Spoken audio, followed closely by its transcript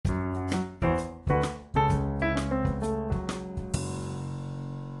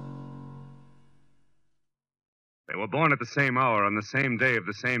were born at the same hour on the same day of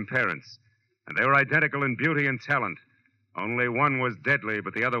the same parents, and they were identical in beauty and talent. Only one was deadly,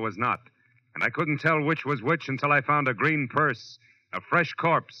 but the other was not. And I couldn't tell which was which until I found a green purse, a fresh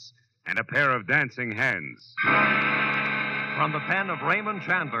corpse, and a pair of dancing hands. From the pen of Raymond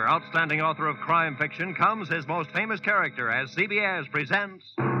Chandler, outstanding author of crime fiction, comes his most famous character as CBS presents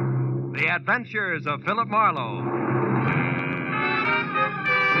The Adventures of Philip Marlowe.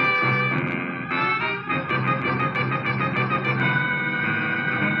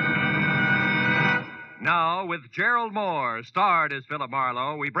 Now, with Gerald Mohr, starred as Philip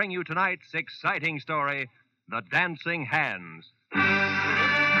Marlowe, we bring you tonight's exciting story, The Dancing Hands.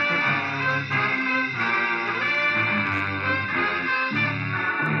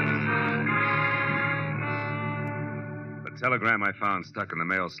 The telegram I found stuck in the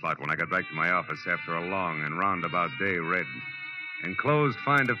mail slot when I got back to my office after a long and roundabout day read. Enclosed,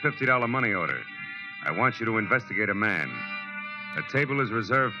 find a $50 money order. I want you to investigate a man. A table is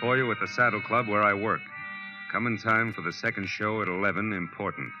reserved for you at the Saddle Club where I work. Come in time for the second show at 11,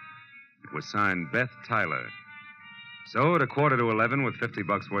 important. It was signed Beth Tyler. So at 11:15, with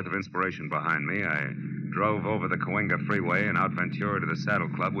 $50 worth of inspiration behind me, I drove over the Cahuenga Freeway and out Ventura to the Saddle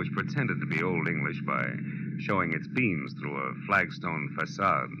Club, which pretended to be Old English by showing its beams through a flagstone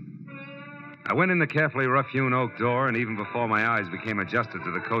facade. I went in the carefully rough-hewn oak door, and even before my eyes became adjusted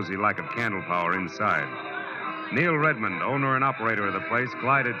to the cozy lack of candle power inside, Neil Redmond, owner and operator of the place,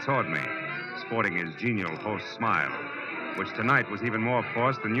 glided toward me, sporting his genial host smile, which tonight was even more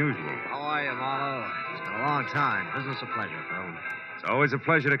forced than usual. How are you, Marlowe? It's been a long time. Business a pleasure, Phil. It's always a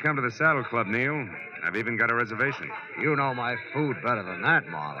pleasure to come to the Saddle Club, Neil. I've even got a reservation. You know my food better than that,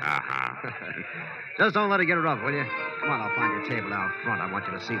 Marlowe. Uh-huh. Just don't let it get rough, will you? Come on, I'll find your table out front. I want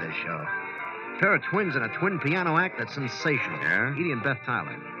you to see this show. A pair of twins in a twin piano act that's sensational. Yeah? Edie and Beth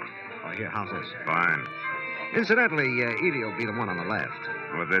Tyler. Oh, here, how's this? Fine. Incidentally, Edie will be the one on the left.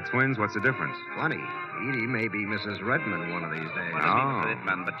 Well, if they're twins, what's the difference? Funny. Edie may be Mrs. Redmond one of these days. Pardon me, Mr.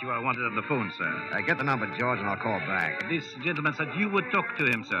 Redmond, but you are wanted on the phone, sir. Get the number, George, and I'll call back. This gentleman said you would talk to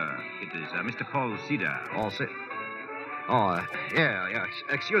him, sir. It is Mr. Paul Cedar. All set. Oh, yeah.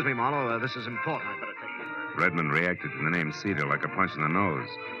 Excuse me, Marlowe. This is important. I better take it. Redmond reacted to the name Cedar like a punch in the nose.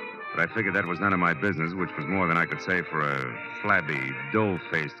 But I figured that was none of my business, which was more than I could say for a flabby,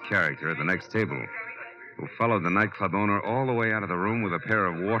 dull-faced character at the next table, who followed the nightclub owner all the way out of the room with a pair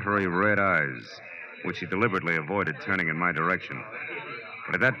of watery red eyes, which he deliberately avoided turning in my direction.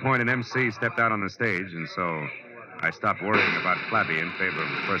 But at that point, an MC stepped out on the stage, and so I stopped worrying about Flabby in favor of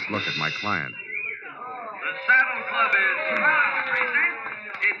the first look at my client. The Saddle Club is proud to present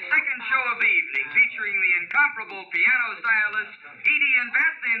its second show of the evening, featuring the incomparable piano stylist Edie and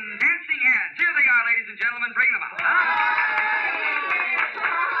Beth in Dancing Hands. Here they are, ladies and gentlemen. Bring them out.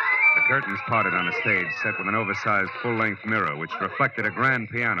 The curtains parted on a stage set with an oversized full-length mirror, which reflected a grand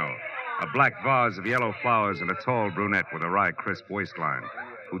piano, a black vase of yellow flowers, and a tall brunette with a wry, crisp waistline,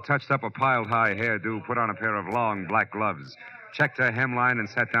 who touched up a piled-high hairdo, put on a pair of long black gloves, checked her hemline, and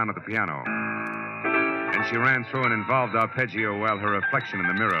sat down at the piano. And she ran through an involved arpeggio while her reflection in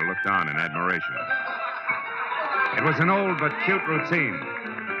the mirror looked on in admiration. It was an old but cute routine,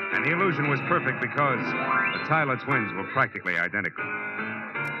 and the illusion was perfect because the Tyler twins were practically identical.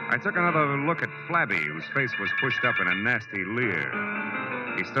 I took another look at Flabby, whose face was pushed up in a nasty leer.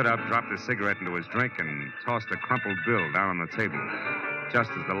 He stood up, dropped his cigarette into his drink, and tossed a crumpled bill down on the table,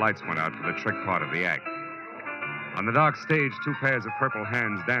 just as the lights went out for the trick part of the act. On the dark stage, two pairs of purple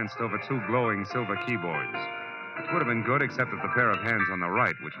hands danced over two glowing silver keyboards, which would have been good except that the pair of hands on the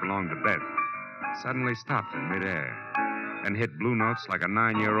right, which belonged to Beth, suddenly stopped in midair and hit blue notes like a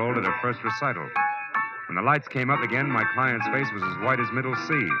 9-year-old at her first recital. When the lights came up again, my client's face was as white as Middle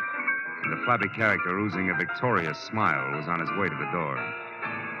Sea, and the flabby character, oozing a victorious smile, was on his way to the door.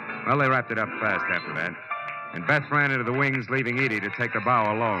 Well, they wrapped it up fast after that, and Beth ran into the wings, leaving Edie to take the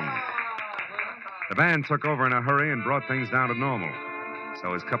bow alone. The band took over in a hurry and brought things down to normal.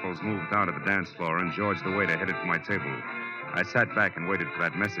 So as couples moved down to the dance floor and George the waiter headed for my table, I sat back and waited for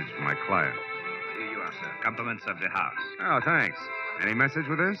that message from my client. Here you are, sir. Compliments of the house. Oh, thanks. Any message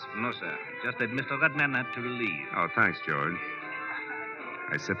with this? No, sir. Just that Mr. Redman had to leave. Oh, thanks, George.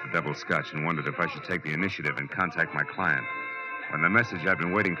 I sipped the double scotch and wondered if I should take the initiative and contact my client. When the message I'd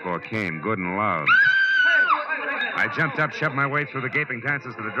been waiting for came, good and loud, I jumped up, shoved my way through the gaping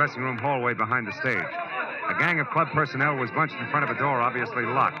dancers to the dressing room hallway behind the stage. A gang of club personnel was bunched in front of a door, obviously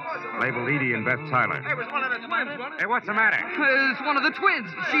locked, labeled Edie and Beth Tyler. It was one of the twins, wasn't it? Hey, what's the matter? It's one of the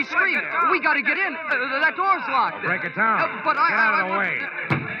twins. She's screaming. We got to get in. That door's locked. Break it down. But Get out of the way.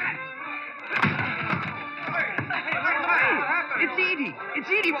 It's Edie. It's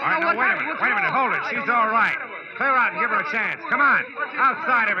Edie. All right, now, wait a minute. Hold it. She's all right. Clear out and give her a chance. Come on.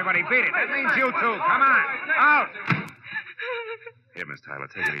 Outside, everybody. Beat it. That means you too. Come on. Out. Here, Miss Tyler,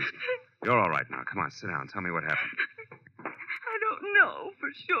 take it easy. You're all right now. Come on, sit down. Tell me what happened. I don't know for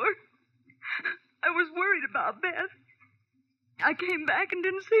sure. I was worried about Beth. I came back and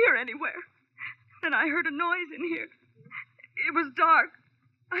didn't see her anywhere. Then I heard a noise in here. It was dark.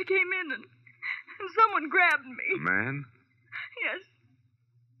 I came in and someone grabbed me. A man? Yes.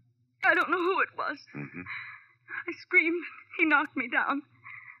 I don't know who it was. Mm-hmm. I screamed. He knocked me down.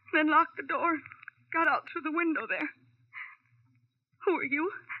 Then locked the door. Got out through the window there. Who are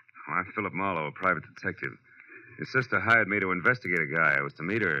you? Oh, I'm Philip Marlowe, a private detective. Your sister hired me to investigate a guy. I was to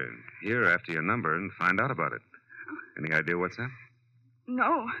meet her here after your number and find out about it. Any idea what's up?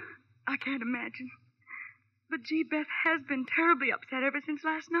 No, I can't imagine. But, gee, Beth has been terribly upset ever since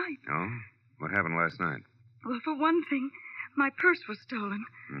last night. Oh? What happened last night? Well, for one thing, my purse was stolen.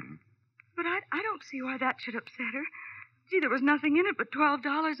 Mm-hmm. But I don't see why that should upset her. Gee, there was nothing in it but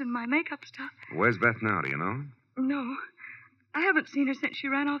 $12 and my makeup stuff. Where's Beth now, do you know? No. I haven't seen her since she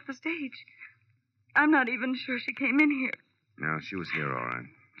ran off the stage. I'm not even sure she came in here. No, she was here, all right.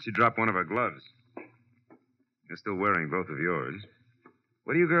 She dropped one of her gloves. You're still wearing both of yours.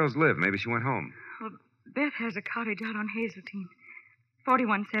 Where do you girls live? Maybe she went home. Well, Beth has a cottage out on Hazeltine.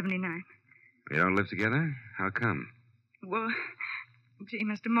 4179. You don't live together? How come? Well, gee,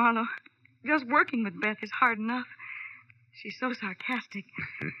 Mr. Marlowe, just working with Beth is hard enough. She's so sarcastic.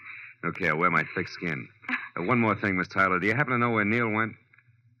 Okay, I'll wear my thick skin. One more thing, Miss Tyler. Do you happen to know where Neil went?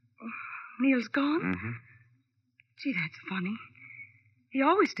 Neil's gone? Mm-hmm. Gee, that's funny. He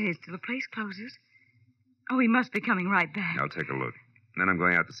always stays till the place closes. Oh, he must be coming right back. I'll take a look. Then I'm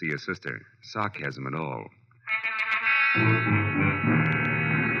going out to see your sister. Sarcasm and all.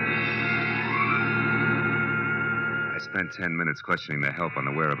 I spent 10 minutes questioning the help on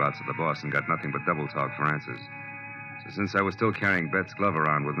the whereabouts of the boss and got nothing but double talk for answers. So since I was still carrying Beth's glove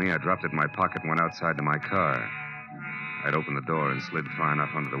around with me, I dropped it in my pocket and went outside to my car. I'd opened the door and slid far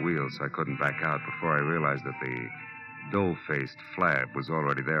enough under the wheel so I couldn't back out before I realized that the dough-faced Flab was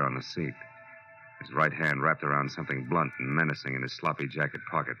already there on the seat. His right hand wrapped around something blunt and menacing in his sloppy jacket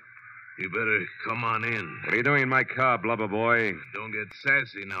pocket. You better come on in. What are you doing in my car, blubber boy? Don't get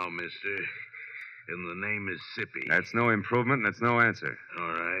sassy now, mister. And the name is Sippy. That's no improvement, and it's no answer.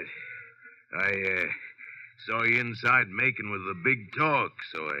 All right. I saw you inside making with the big talk,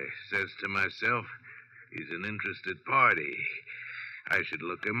 so I says to myself, he's an interested party. I should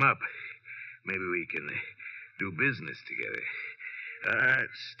look him up. Maybe we can do business together. All right,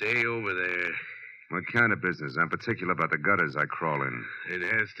 stay over there. What kind of business? I'm particular about the gutters I crawl in. It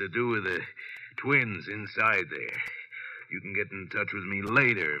has to do with the twins inside there. You can get in touch with me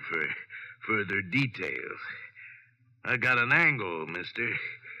later for further details. I got an angle, mister.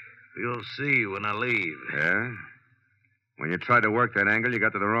 You'll see when I leave. Yeah? When you tried to work that angle, you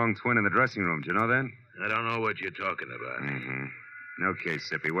got to the wrong twin in the dressing room. Do you know that? I don't know what you're talking about. Mm-hmm. Okay,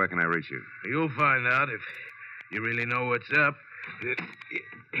 Sippy, where can I reach you? You'll find out if you really know what's up.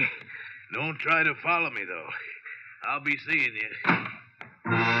 Don't try to follow me, though. I'll be seeing you.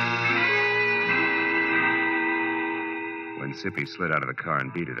 When Sippy slid out of the car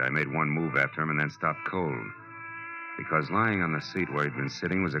and beat it, I made one move after him and then stopped cold. Because lying on the seat where he'd been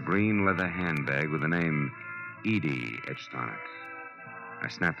sitting was a green leather handbag with the name Edie etched on it. I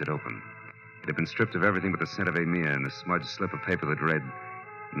snapped it open. It had been stripped of everything but the scent of Emir and the smudged slip of paper that read,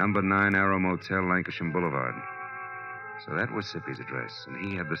 Number 9 Arrow Motel, Lancashire Boulevard. So that was Sippy's address, and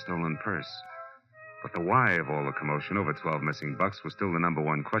he had the stolen purse. But the why of all the commotion over 12 missing bucks was still the number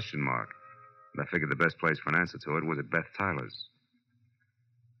one question mark. And I figured the best place for an answer to it was at Beth Tyler's.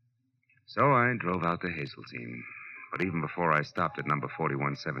 So I drove out to Hazeltine. But even before I stopped at number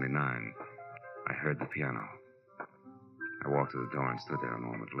 4179, I heard the piano. I walked to the door and stood there a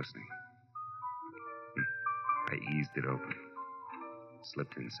moment listening. I eased it open,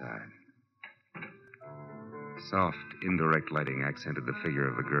 slipped inside. Soft, indirect lighting accented the figure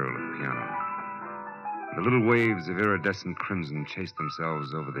of the girl at the piano. The little waves of iridescent crimson chased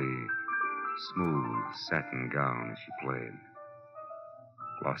themselves over the smooth satin gown as she played.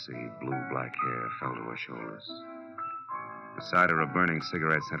 Glossy blue-black hair fell to her shoulders. Beside her, a burning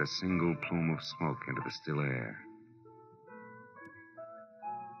cigarette sent a single plume of smoke into the still air.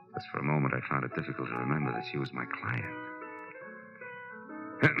 Just for a moment, I found it difficult to remember that she was my client.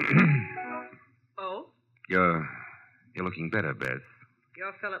 Oh? You're looking better, Beth.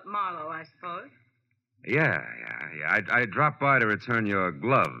 You're Philip Marlowe, I suppose. Yeah. I dropped by to return your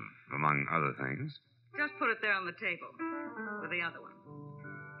glove, among other things. Just put it there on the table with the other one.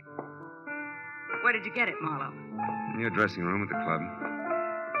 Where did you get it, Marlowe? In your dressing room at the club.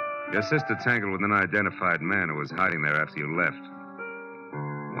 Your sister tangled with an unidentified man who was hiding there after you left.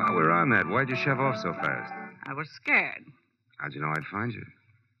 While we're on that, why'd you shove off so fast? I was scared. How'd you know I'd find you?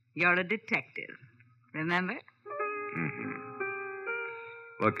 You're a detective. Remember? Mm-hmm.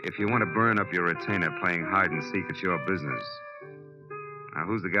 Look, if you want to burn up your retainer playing hide and seek, it's your business. Now,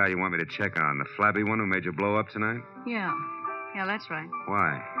 who's the guy you want me to check on? The flabby one who made you blow up tonight? Yeah. Yeah, that's right.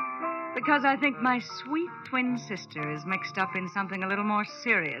 Why? Because I think my sweet twin sister is mixed up in something a little more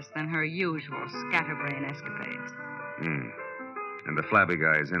serious than her usual scatterbrain escapades. Hmm. And the flabby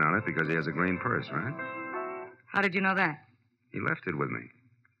guy is in on it because he has a green purse, right? How did you know that? He left it with me.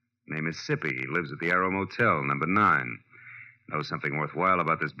 Name is Sippy. He lives at the Arrow Motel, number 9. Knows something worthwhile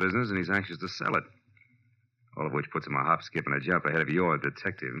about this business, and he's anxious to sell it. All of which puts him a hop, skip, and a jump ahead of your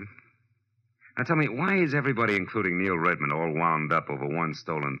detective. Now tell me, why is everybody, including Neil Redmond, all wound up over one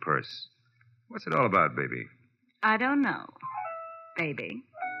stolen purse? What's it all about, baby? I don't know, baby.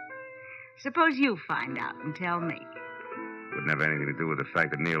 Suppose you find out and tell me. Wouldn't have anything to do with the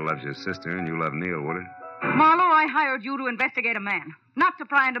fact that Neil loves your sister and you love Neil, would it? Marlowe, I hired you to investigate a man, not to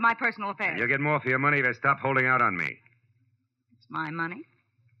pry into my personal affairs. You'll get more for your money if you stop holding out on me. It's my money.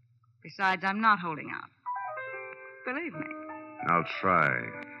 Besides, I'm not holding out. Believe me. I'll try.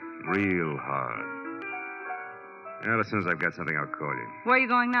 Real hard. Well, as soon as I've got something, I'll call you. Where are you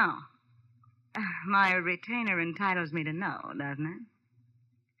going now? My retainer entitles me to know, doesn't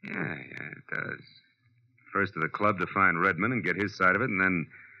it? Yeah, it does. First to the club to find Redmond and get his side of it, and then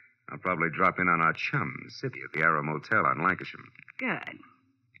I'll probably drop in on our chum, Sippy, at the Arrow Motel on Lancashire. Good.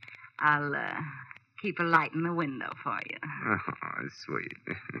 I'll keep a light in the window for you. Oh, sweet.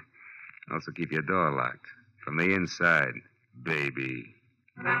 Also keep your door locked. From the inside, baby.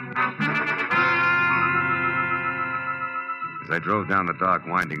 As I drove down the dark,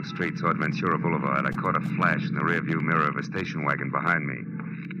 winding street toward Ventura Boulevard, I caught a flash in the rearview mirror of a station wagon behind me.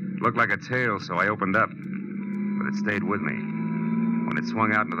 It looked like a tail, so I opened up. But it stayed with me. When it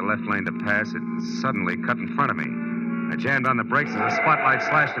swung out into the left lane to pass, it suddenly cut in front of me. I jammed on the brakes as the spotlight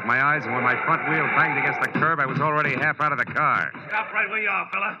slashed at my eyes, and when my front wheel banged against the curb, I was already half out of the car. Stop right where you are,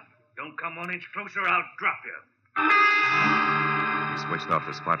 fella. Don't come 1 inch closer, I'll drop you. He switched off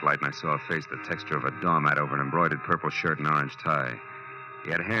the spotlight, and I saw a face the texture of a doormat over an embroidered purple shirt and orange tie.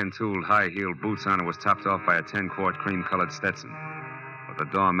 He had hand-tooled, high-heeled boots on and was topped off by a 10-quart cream-colored Stetson. But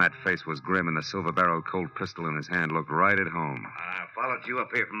the doormat face was grim, and the silver-barreled Colt pistol in his hand looked right at home. I followed you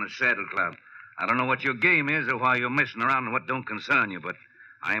up here from the Saddle Club. I don't know what your game is or why you're messing around and what don't concern you, but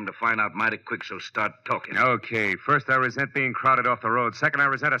I aim to find out mighty quick, so start talking. Okay. First, I resent being crowded off the road. Second, I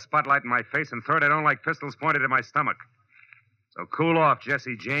resent a spotlight in my face. And third, I don't like pistols pointed at my stomach. So cool off,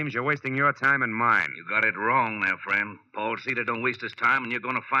 Jesse James. You're wasting your time and mine. You got it wrong there, friend. Paul Cedar don't waste his time, and you're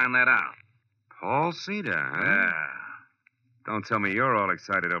going to find that out. Paul Cedar, huh? Yeah. Don't tell me you're all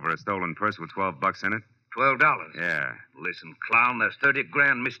excited over a stolen purse with $12 in it. $12? Yeah. Listen, clown, there's 30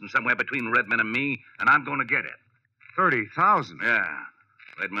 grand missing somewhere between Redmond and me, and I'm going to get it. 30,000? Yeah.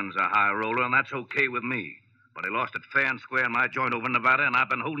 Redmond's a high roller, and that's okay with me. But he lost it fair and square in my joint over in Nevada, and I've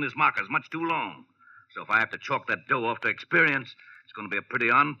been holding his markers much too long. So if I have to chalk that dough off to experience, it's going to be a pretty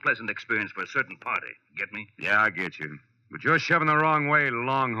unpleasant experience for a certain party. Get me? Yeah, I get you. But you're shoving the wrong way,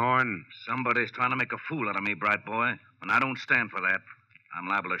 Longhorn. Somebody's trying to make a fool out of me, bright boy, and I don't stand for that. I'm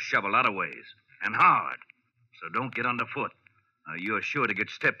liable to shove a lot of ways, and hard. So don't get underfoot. You're sure to get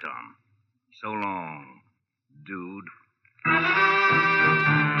stepped on. So long, dude.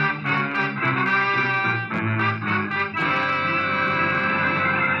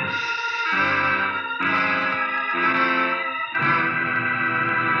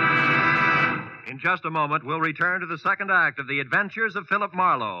 In just a moment, we'll return to the second act of The Adventures of Philip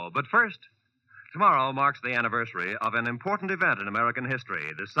Marlowe. But first, tomorrow marks the anniversary of an important event in American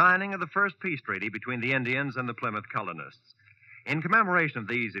history, the signing of the first peace treaty between the Indians and the Plymouth colonists. In commemoration of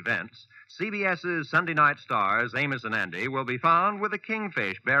these events, CBS's Sunday night stars, Amos and Andy, will be found with a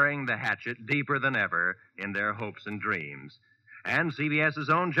kingfish burying the hatchet deeper than ever in their hopes and dreams. And CBS's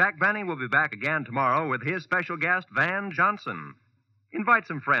own Jack Benny will be back again tomorrow with his special guest, Van Johnson. Invite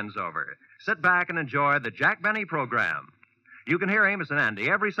some friends over. Sit back and enjoy the Jack Benny program. You can hear Amos and Andy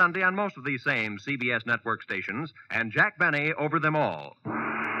every Sunday on most of these same CBS network stations, and Jack Benny over them all.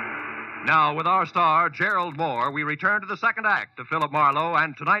 Now, with our star, Gerald Mohr, we return to the second act of Philip Marlowe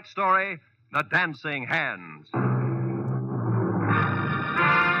and tonight's story, The Dancing Hands.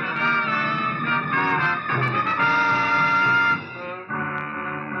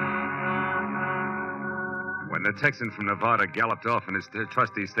 When the Texan from Nevada galloped off in his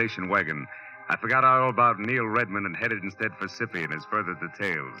trusty station wagon, I forgot all about Neil Redmond and headed instead for Sippy and his further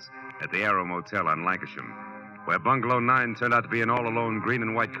details at the Arrow Motel on Lancashire. where Bungalow 9 turned out to be an all-alone green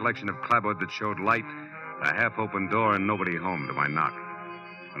and white collection of clapboard that showed light, a half-open door, and nobody home to my knock.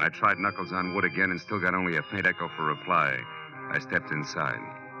 When I tried knuckles on wood again and still got only a faint echo for reply, I stepped inside.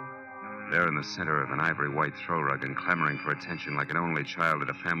 There in the center of an ivory-white throw rug and clamoring for attention like an only child at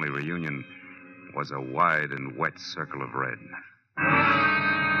a family reunion was a wide and wet circle of red.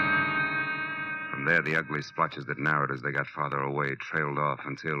 From there, the ugly splotches that narrowed as they got farther away trailed off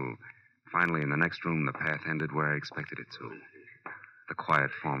until, finally, in the next room, the path ended where I expected it to. The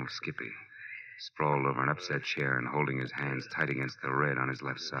quiet form of Skippy, sprawled over an upset chair and holding his hands tight against the red on his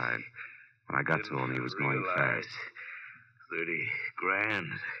left side. When I got to him, he was going fast. 30 grand.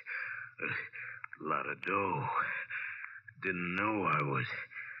 A lot of dough. Didn't know I was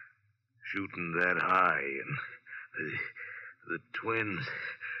shooting that high. And the twins.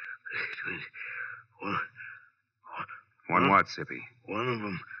 One what, Sippy? One of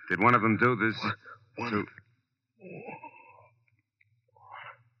them. Did one of them do this? One.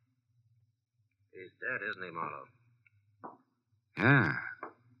 He's dead, isn't he, Marlowe? Yeah.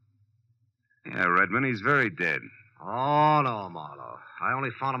 Yeah, Redmond, he's very dead. Oh, no, Marlowe. I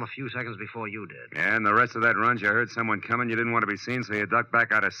only found him a few seconds before you did. Yeah, and the rest of that run, you heard someone coming, you didn't want to be seen, so you ducked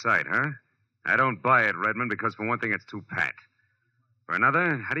back out of sight, huh? I don't buy it, Redmond, because for one thing, it's too pat. For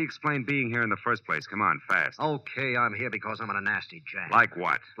another, how do you explain being here in the first place? Come on, fast. Okay, I'm here because I'm in a nasty jam. Like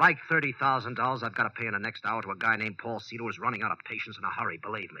what? Like $30,000 I've got to pay in the next hour to a guy named Paul Cedar who's running out of patience in a hurry,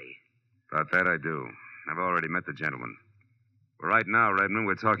 believe me. About that I do. I've already met the gentleman. But right now, Redmond,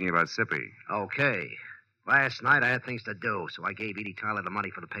 we're talking about Sippy. Okay. Last night I had things to do, so I gave Edie Tyler the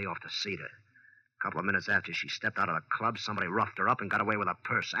money for the payoff to Cedar. A couple of minutes after she stepped out of the club, somebody roughed her up and got away with her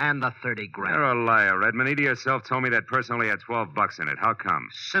purse and the 30 grand. You're a liar, Redmond. Edie herself told me that purse only had $12 in it. How come?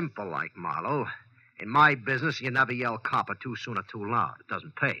 Simple like, Marlowe. In my business, you never yell copper too soon or too loud. It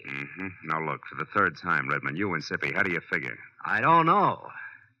doesn't pay. Mm-hmm. Now, look, for the third time, Redmond, you and Sippy, how do you figure? I don't know.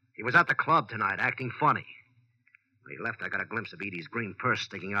 He was at the club tonight, acting funny. When he left, I got a glimpse of Edie's green purse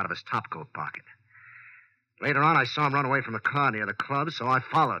sticking out of his topcoat pocket. Later on, I saw him run away from a car near the club, so I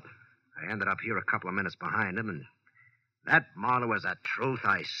followed. I ended up here a couple of minutes behind him, and that, Marlowe, is the truth,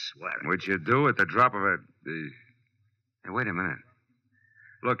 I swear. Which you do at the drop of a... Hey, wait a minute.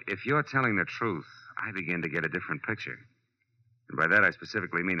 Look, if you're telling the truth, I begin to get a different picture. And by that, I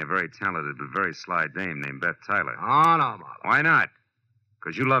specifically mean a very talented but very sly dame named Beth Tyler. Oh, no, Marlowe. Why not?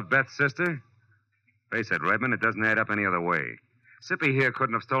 Because you love Beth's sister? Face it, Redmond, it doesn't add up any other way. Sippy here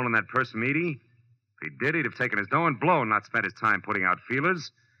couldn't have stolen that purse from Edie. If he did, he'd have taken his dough and blow and not spent his time putting out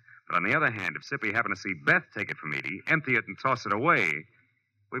feelers. But on the other hand, if Sippy happened to see Beth take it from Edie, empty it and toss it away,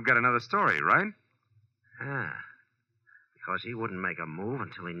 we've got another story, right? Ah. Because he wouldn't make a move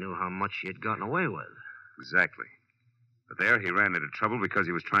until he knew how much he had gotten away with. Exactly. But there he ran into trouble because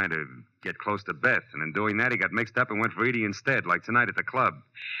he was trying to get close to Beth. And in doing that, he got mixed up and went for Edie instead, like tonight at the club.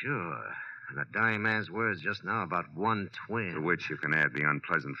 Sure. And a dying man's words just now about one twin. To which you can add the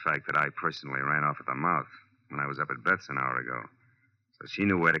unpleasant fact that I personally ran off at the mouth when I was up at Beth's an hour ago. So she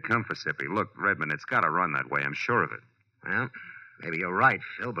knew where to come for Sippy. Look, Redmond, it's got to run that way. I'm sure of it. Well, maybe you're right,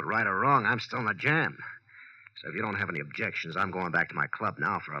 Phil, but right or wrong, I'm still in a jam. So if you don't have any objections, I'm going back to my club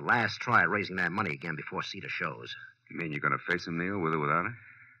now for a last try at raising that money again before Cedar shows. You mean you're going to face him, Neil, with or without it?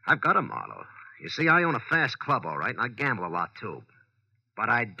 I've got him, Marlowe. You see, I own a fast club, all right, and I gamble a lot, too. But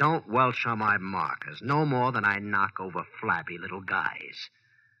I don't welch on my markers, no more than I knock over flabby little guys.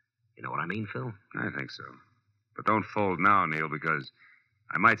 You know what I mean, Phil? I think so. But don't fold now, Neil, because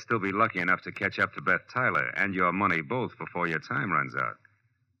I might still be lucky enough to catch up to Beth Tyler and your money both before your time runs out.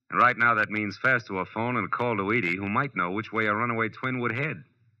 And right now that means fast to a phone and a call to Edie, who might know which way a runaway twin would head.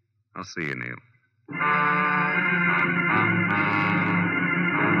 I'll see you, Neil.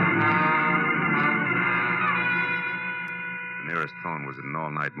 The nearest phone was at an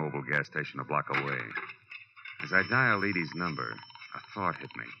all-night mobile gas station a block away. As I dialed Edie's number, a thought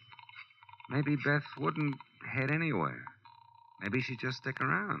hit me. Maybe Beth wouldn't head anywhere. Maybe she'd just stick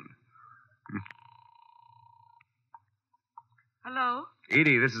around. Hello?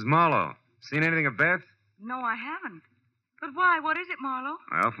 Edie, this is Marlowe. Seen anything of Beth? No, I haven't. But why? What is it, Marlowe?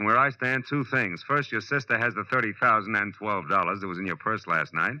 Well, from where I stand, two things. First, your sister has the $30,000 and $12 that was in your purse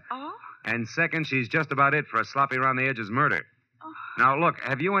last night. Oh? And second, she's just about it for a sloppy around-the-edges murder. Oh. Now, look,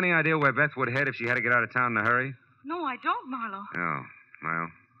 have you any idea where Beth would head if she had to get out of town in a hurry? No, I don't, Marlowe. Oh,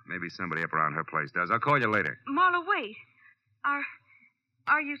 well, maybe somebody up around her place does. I'll call you later. Marlowe, wait.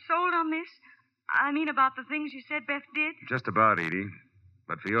 Are you sold on this? I mean, about the things you said Beth did? Just about, Edie.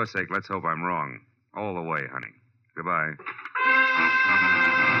 But for your sake, let's hope I'm wrong. All the way, honey. Goodbye.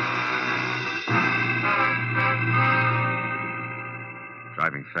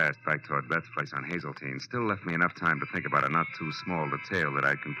 Driving fast back toward Beth's place on Hazeltine still left me enough time to think about a not too small detail that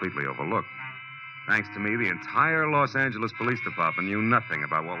I'd completely overlooked. Thanks to me, the entire Los Angeles Police Department knew nothing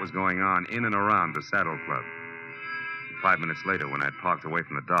about what was going on in and around the Saddle Club. 5 minutes later, when I'd parked away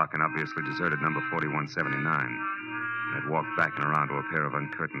from the dock and obviously deserted number 4179, I'd walked back and around to a pair of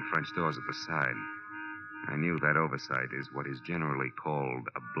uncurtained French doors at the side. I knew that oversight is what is generally called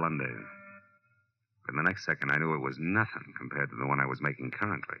a blunder. But the next second, I knew it was nothing compared to the one I was making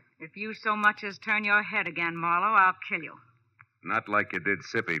currently. If you so much as turn your head again, Marlowe, I'll kill you. Not like you did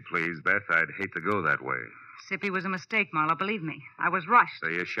Sippy, please, Beth. I'd hate to go that way. Sippy was a mistake, Marlowe, believe me. I was rushed. So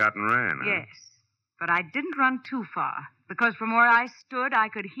you shot and ran, huh? Yes. But I didn't run too far, because from where I stood, I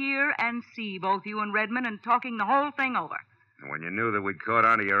could hear and see both you and Redmond and talking the whole thing over. And when you knew that we'd caught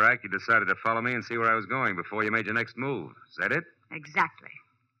on to your act, you decided to follow me and see where I was going before you made your next move. Is that it? Exactly.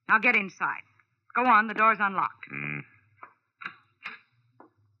 Now get inside. Go on, the door's unlocked.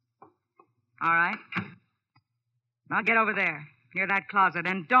 All right. Now get over there, near that closet,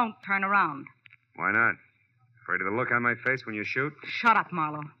 and don't turn around. Why not? Afraid of the look on my face when you shoot? Shut up,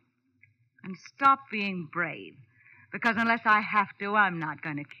 Marlowe. And stop being brave, because unless I have to, I'm not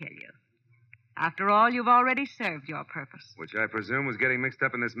going to kill you. After all, you've already served your purpose. Which I presume was getting mixed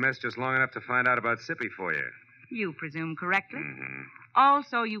up in this mess just long enough to find out about Sippy for you. You presume correctly. Mm-hmm.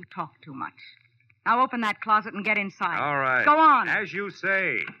 Also, you talk too much. Now open that closet and get inside. All right. Go on. As you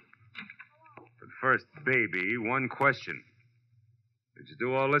say. But first, baby, one question. Did you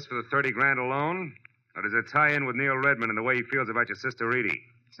do all this for the 30 grand alone? Or does it tie in with Neil Redmond and the way he feels about your sister Edie?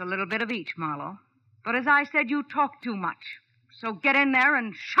 It's a little bit of each, Marlowe. But as I said, you talk too much. So get in there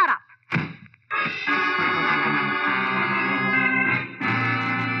and shut up.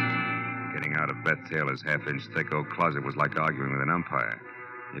 Getting out of Beth Taylor's half-inch thick oak closet was like arguing with an umpire.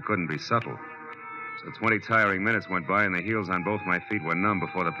 You couldn't be subtle. So 20 tiring minutes went by, and the heels on both my feet were numb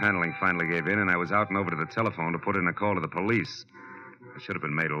before the paneling finally gave in, and I was out and over to the telephone to put in a call to the police. It should have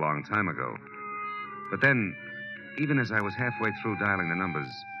been made a long time ago. But then, even as I was halfway through dialing the numbers,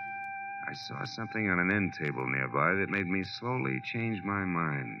 I saw something on an end table nearby that made me slowly change my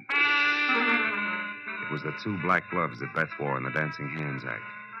mind. It was the 2 black gloves that Beth wore in the Dancing Hands act.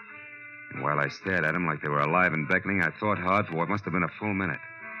 And while I stared at them like they were alive and beckoning, I thought hard for what must have been a full minute.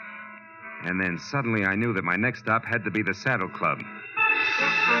 And then suddenly I knew that my next stop had to be the Saddle Club.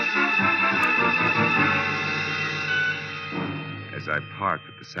 As I parked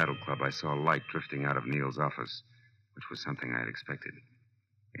at the Saddle Club, I saw light drifting out of Neil's office, which was something I had expected.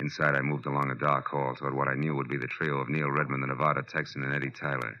 Inside, I moved along a dark hall toward what I knew would be the trio of Neil Redmond, the Nevada Texan, and Eddie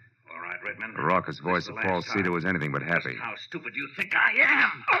Tyler. All right, Redmond. The raucous voice of Paul Cedar was anything but happy. How stupid you think I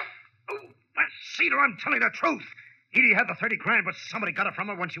am? That's Cedar, I'm telling the truth. Edie had the 30 grand, but somebody got it from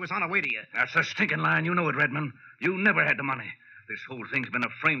her when she was on her way to you. That's a stinking lie, you know it, Redmond. You never had the money. This whole thing's been a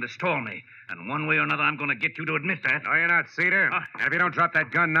frame to stall me. And one way or another, I'm going to get you to admit that. No, you're not, Cedar. And if you don't drop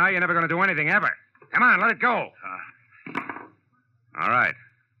that gun now, you're never going to do anything ever. Come on, let it go. All right.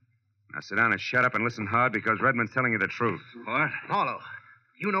 Now sit down and shut up and listen hard, because Redmond's telling you the truth. What? Marlowe,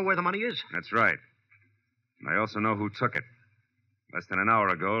 you know where the money is? That's right. And I also know who took it. Less than an hour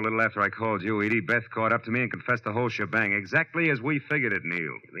ago, a little after I called you, Edie, Beth caught up to me and confessed the whole shebang, exactly as we figured it, Neil.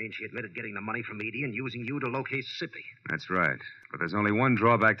 You mean she admitted getting the money from Edie and using you to locate Sippy? That's right. But there's only one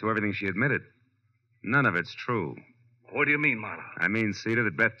drawback to everything she admitted. None of it's true. What do you mean, Marlowe? I mean, Cedar,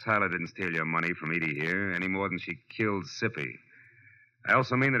 that Beth Tyler didn't steal your money from Edie here any more than she killed Sippy. I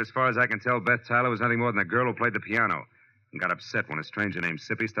also mean that as far as I can tell, Beth Tyler was nothing more than a girl who played the piano and got upset when a stranger named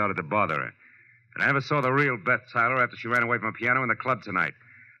Sippy started to bother her. And I never saw the real Beth Tyler after she ran away from a piano in the club tonight.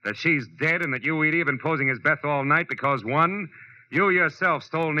 That she's dead and that you, Edie, have been posing as Beth all night because, 1, you yourself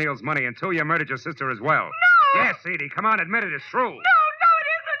stole Neil's money, and 2, you murdered your sister as well. No! Yes, Edie, come on, admit it. It's true. No, it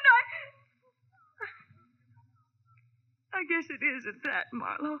isn't. I guess it is at that,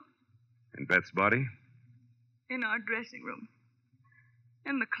 Marlowe. And Beth's body? In our dressing room.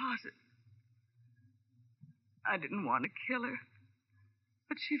 In the closet. I didn't want to kill her.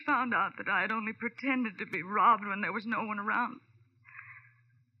 But she found out that I had only pretended to be robbed when there was no one around.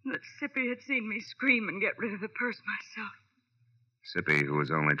 That Sippy had seen me scream and get rid of the purse myself. Sippy, who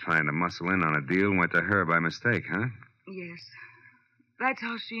was only trying to muscle in on a deal, went to her by mistake, huh? Yes. That's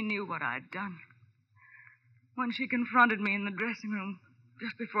how she knew what I'd done. When she confronted me in the dressing room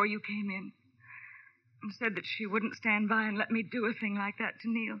just before you came in and said that she wouldn't stand by and let me do a thing like that to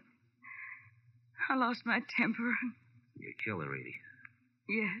Neil, I lost my temper. You killed her, Edie.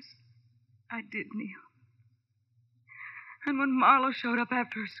 Yes, I did, Neil. And when Marlowe showed up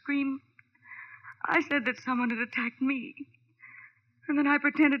after her scream, I said that someone had attacked me. And then I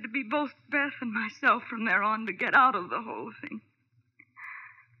pretended to be both Beth and myself from there on to get out of the whole thing.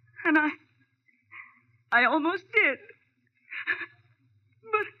 And I almost did.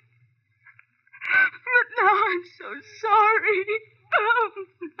 But now I'm so sorry. Oh,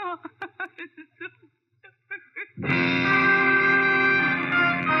 no.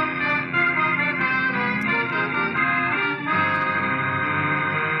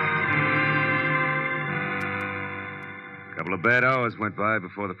 A couple of bad hours went by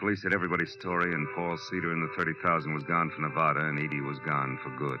before the police had everybody's story, and Paul Cedar and the 30,000 was gone for Nevada, and Edie was gone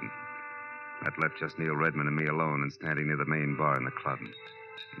for good. That left just Neil Redmond and me alone and standing near the main bar in the club.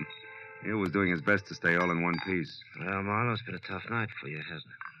 Neil was doing his best to stay all in one piece. Well, Marlowe, it's been a tough night for you, hasn't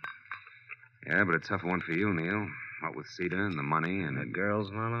it? Yeah, but a tougher one for you, Neil. What with Cedar and the money and... The girls,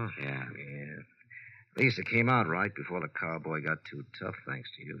 Marlowe? Yeah. At least it came out right before the cowboy got too tough,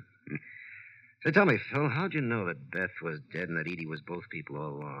 thanks to you. So tell me, Phil, how'd you know that Beth was dead and that Edie was both people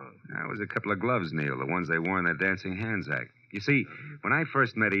all along? That was a couple of gloves, Neil, the ones they wore in that Dancing Hands act. You see, when I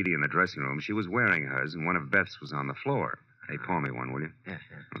first met Edie in the dressing room, she was wearing hers, and one of Beth's was on the floor. Hey, pawn me one, will you? Yeah.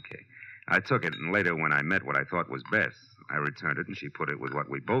 Okay. I took it, and later when I met what I thought was Beth, I returned it, and she put it with what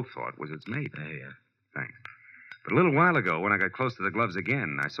we both thought was its mate. Yeah. Thanks. But a little while ago, when I got close to the gloves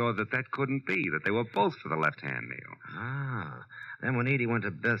again, I saw that couldn't be, that they were both for the left hand, Neil. Ah. Then when Edie went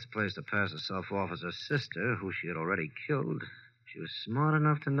to Beth's place to pass herself off as her sister, who she had already killed, she was smart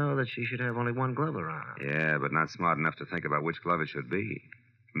enough to know that she should have only one glove around. Yeah, but not smart enough to think about which glove it should be.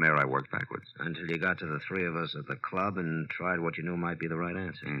 From there, I worked backwards. Until you got to the three of us at the club and tried what you knew might be the right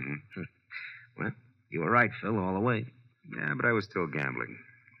answer. Mm-hmm. Well, you were right, Phil, all the way. Yeah, but I was still gambling.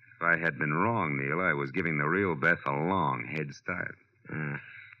 If I had been wrong, Neil, I was giving the real Beth a long head start.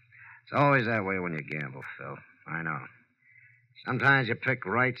 It's always that way when you gamble, Phil. I know. Sometimes you pick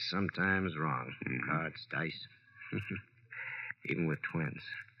right, sometimes wrong. Cards, dice. Even with twins.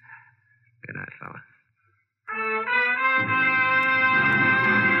 Good night, fella.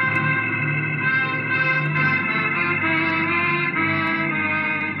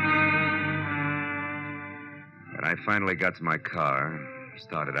 When I finally got to my car,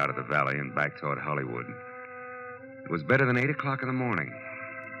 started out of the valley and back toward Hollywood, it was better than 8 o'clock in the morning.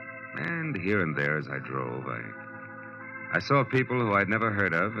 And here and there as I drove, I saw people who I'd never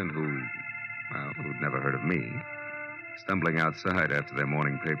heard of and who'd never heard of me, stumbling outside after their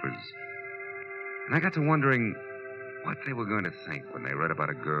morning papers. And I got to wondering what they were going to think when they read about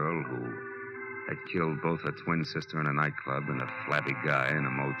a girl who had killed both her twin sister in a nightclub and a flabby guy in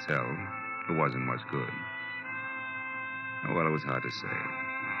a motel who wasn't much good. Oh, well, it was hard to say.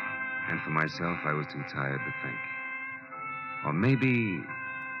 And for myself, I was too tired to think. Or maybe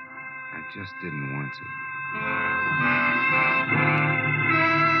I just didn't want to.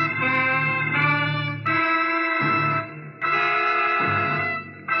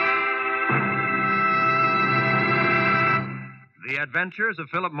 The Adventures of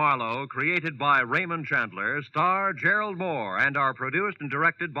Philip Marlowe, created by Raymond Chandler, star Gerald Mohr, and are produced and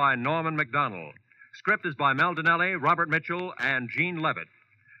directed by Norman MacDonald. Script is by Mel Donnelly, Robert Mitchell, and Gene Levitt.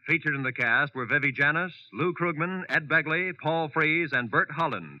 Featured in the cast were Vivi Janis, Lou Krugman, Ed Begley, Paul Frees, and Bert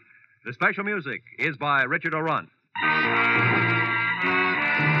Holland. The special music is by Richard O'Runt.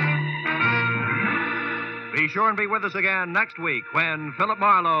 Be sure and be with us again next week when Philip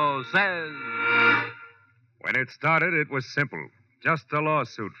Marlowe says... When it started, it was simple. Just a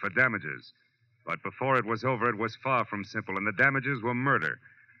lawsuit for damages. But before it was over, it was far from simple, and the damages were murder.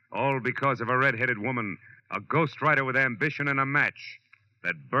 All because of a red-headed woman, a ghostwriter with ambition and a match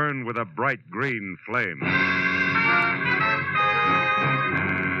that burned with a bright green flame.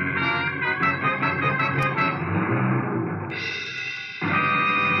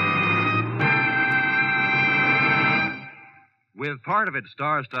 With part of its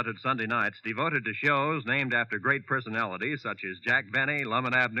star-studded Sunday nights devoted to shows named after great personalities such as Jack Benny, Lum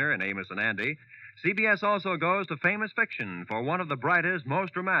and Abner, and Amos and Andy, CBS also goes to famous fiction for one of the brightest,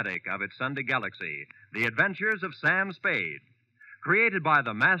 most dramatic of its Sunday galaxy, The Adventures of Sam Spade. Created by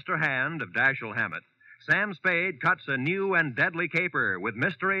the master hand of Dashiell Hammett, Sam Spade cuts a new and deadly caper with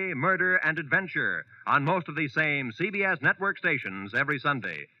mystery, murder, and adventure on most of these same CBS network stations every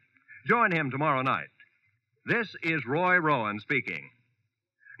Sunday. Join him tomorrow night. This is Roy Rowan speaking.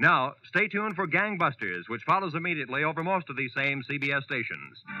 Now, stay tuned for Gangbusters, which follows immediately over most of these same CBS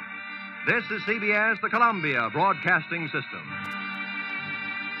stations. This is CBS, the Columbia Broadcasting System.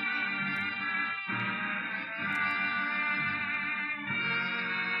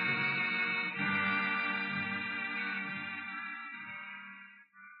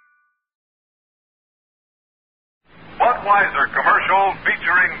 Budweiser commercial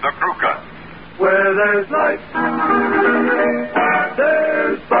featuring the Crew Cut. Where there's life,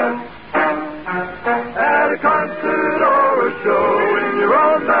 there's fun. At a concert or a show in your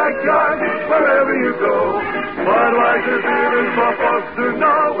own backyard, wherever you go. Budweiser beer and for folks to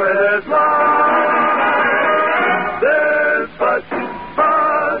know where there's life. There's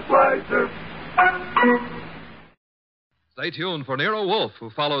Budweiser. Stay tuned for Nero Wolfe, who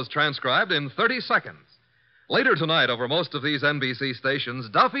follows transcribed in 30 seconds. Later tonight, over most of these NBC stations,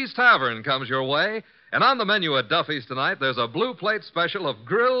 Duffy's Tavern comes your way. And on the menu at Duffy's tonight, there's a blue plate special of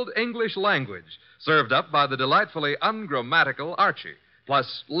grilled English language, served up by the delightfully ungrammatical Archie,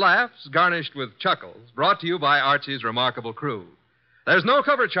 plus laughs garnished with chuckles, brought to you by Archie's remarkable crew. There's no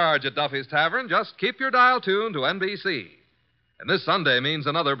cover charge at Duffy's Tavern. Just keep your dial tuned to NBC. And this Sunday means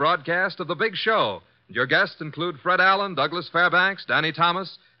another broadcast of The Big Show. And your guests include Fred Allen, Douglas Fairbanks, Danny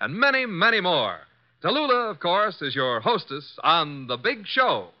Thomas, and many, many more. Tallulah, of course, is your hostess on The Big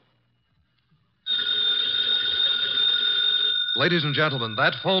Show. Ladies and gentlemen,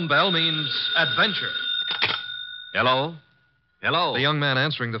 that phone bell means adventure. Hello? Hello? The young man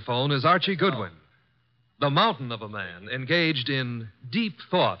answering the phone is Archie Goodwin. The mountain of a man engaged in deep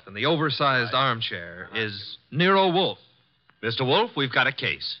thought in the oversized armchair is Nero Wolfe. Mr. Wolfe, we've got a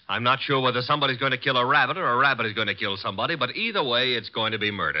case. I'm not sure whether somebody's going to kill a rabbit or a rabbit is going to kill somebody, but either way, it's going to be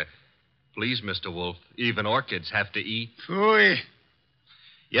murder. Please, Mr. Wolfe, even orchids have to eat. Phooey.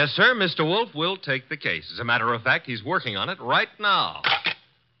 Yes, sir, Mr. Wolfe will take the case. As a matter of fact, he's working on it right now.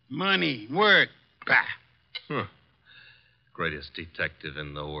 Money, work. Bah. Greatest detective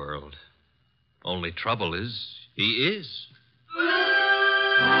in the world. Only trouble is, he is.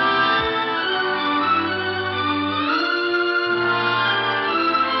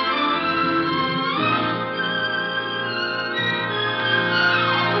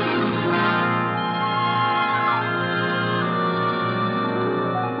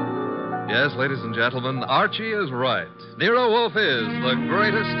 Yes, ladies and gentlemen, Archie is right. Nero Wolfe is the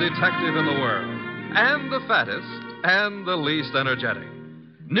greatest detective in the world, and the fattest, and the least energetic.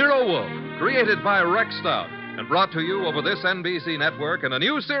 Nero Wolfe, created by Rex Stout, and brought to you over this NBC network in a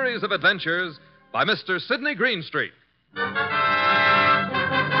new series of adventures by Mr. Sydney Greenstreet.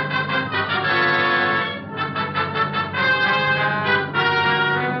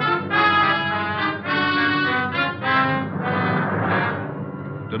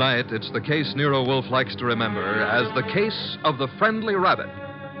 Tonight, it's the case Nero Wolfe likes to remember as the case of the friendly rabbit.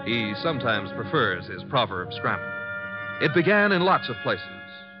 He sometimes prefers his proverb scramble. It began in lots of places.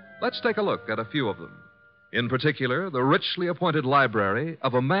 Let's take a look at a few of them. In particular, the richly appointed library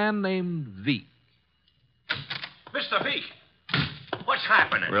of a man named Veek. Mr. Veek, what's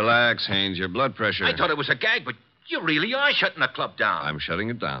happening? Relax, Haynes. Your blood pressure. I thought it was a gag, but you really are shutting the club down. I'm shutting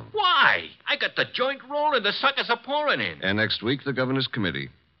it down. Why? I got the joint rolling. The suckers are pouring in. And next week, the governor's committee.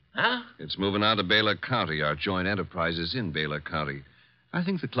 Huh? It's moving out of Baylor County. Our joint enterprise is in Baylor County. I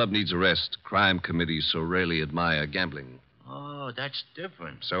think the club needs a rest. Crime committees so rarely admire gambling. Oh, that's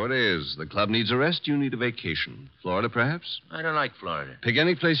different. So it is. The club needs a rest. You need a vacation. Florida, perhaps? I don't like Florida. Pick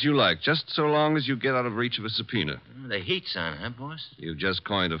any place you like, just so long as you get out of reach of a subpoena. The heat's on, huh, boss? You've just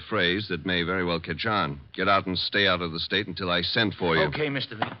coined a phrase that may very well catch on. Get out and stay out of the state until I send for you. Okay,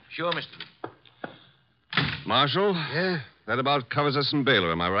 Mr. Veek. Sure, Mr. Veek. Marshal? Yeah? That about covers us in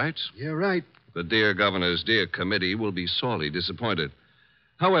Baylor, am I right? You're right. The dear governor's dear committee will be sorely disappointed.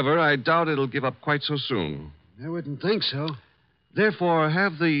 However, I doubt it'll give up quite so soon. I wouldn't think so. Therefore,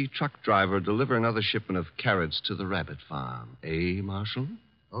 have the truck driver deliver another shipment of carrots to the rabbit farm. Eh, Marshal?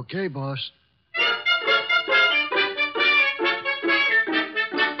 Okay, boss.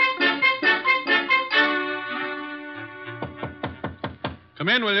 Come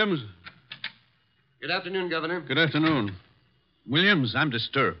in, Williams. Good afternoon, Governor. Good afternoon. Williams, I'm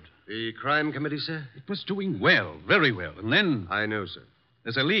disturbed. The crime committee, sir? It was doing well, very well. And then I know, sir.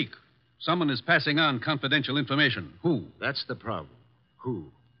 there's a leak. Someone is passing on confidential information. Who? That's the problem. Who?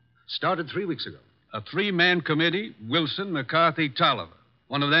 Started 3 weeks ago. A three-man committee, Wilson, McCarthy, Tolliver.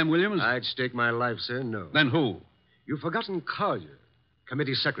 One of them, Williams? I'd stake my life, sir, no. Then who? You've forgotten Karger,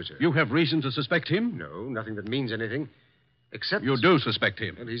 committee secretary. You have reason to suspect him? No, nothing that means anything. Except... You do suspect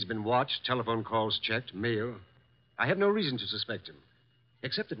him? And he's been watched, telephone calls checked, mail. I have no reason to suspect him.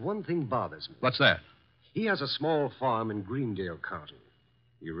 Except that one thing bothers me. What's that? He has a small farm in Greendale County.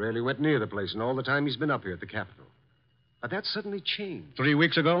 He rarely went near the place in all the time he's been up here at the Capitol. But that suddenly changed. 3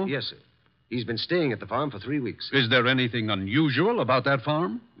 weeks ago? Yes, sir. He's been staying at the farm for 3 weeks. Is there anything unusual about that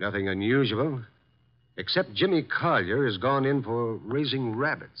farm? Nothing unusual. Except Jimmy Collier has gone in for raising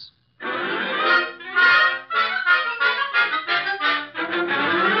rabbits.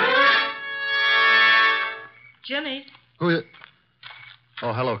 Jimmy, Who is...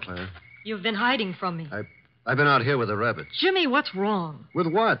 Oh, hello, Claire. you've been hiding from me. I've been out here with the rabbits. Jimmy, what's wrong? With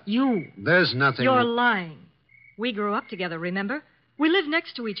what? You. There's nothing... You're lying. We grew up together, remember? We lived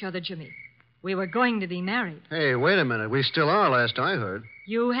next to each other, Jimmy. We were going to be married. Hey, wait a minute. We still are, last I heard.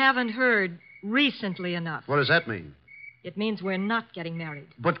 You haven't heard recently enough. What does that mean? It means we're not getting married.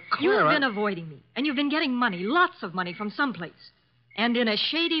 But, Claire, You've been avoiding me, and you've been getting money, lots of money from someplace. And in a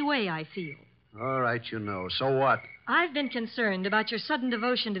shady way, I feel. All right, you know. So what? I've been concerned about your sudden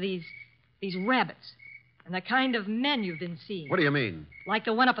devotion to these rabbits and the kind of men you've been seeing. What do you mean? Like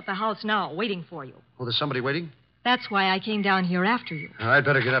the one up at the house now, waiting for you. Oh, there's somebody waiting? That's why I came down here after you. I'd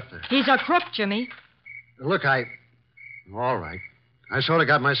better get up there. He's a crook, Jimmy. Look, all right. I sort of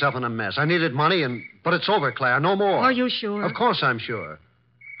got myself in a mess. I needed money, but it's over, Claire. No more. Are you sure? Of course I'm sure.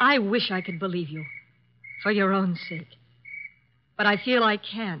 I wish I could believe you. For your own sake. But I feel I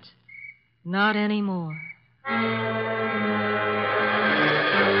can't. Not anymore.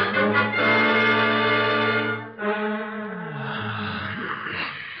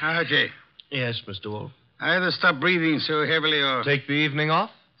 Archie. Yes, Mr. Wolfe. Either stop breathing so heavily or... Take the evening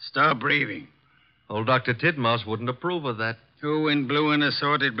off? Stop breathing. Old Dr. Tidmouse wouldn't approve of that. Who in blue and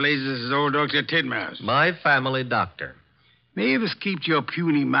assorted blazes is old Dr. Tidmouse? My family doctor. Mavis keeps your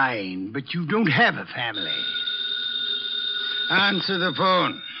puny mind, but you don't have a family. Answer the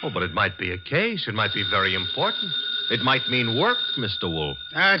phone. Oh, but it might be a case. It might be very important. It might mean work, Mr. Wolfe.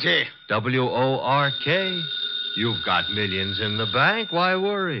 Archie. W-O-R-K. You've got millions in the bank. Why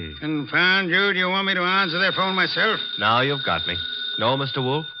worry? Confound you. Do you want me to answer that phone myself? Now you've got me. No, Mr.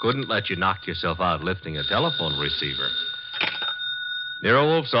 Wolfe. Couldn't let you knock yourself out lifting a telephone receiver. Nero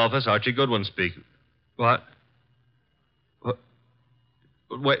Wolfe's office, Archie Goodwin speaking. What?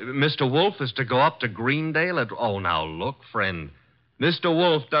 Wait, Mr. Wolfe is to go up to Greendale at... Oh, now, look, friend. Mr.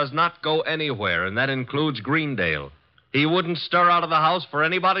 Wolfe does not go anywhere, and that includes Greendale. He wouldn't stir out of the house for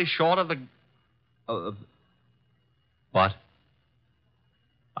anybody short of the... What?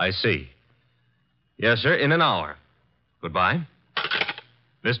 I see. Yes, sir, in an hour. Goodbye.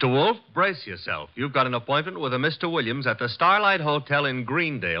 Mr. Wolfe, brace yourself. You've got an appointment with a Mr. Williams at the Starlight Hotel in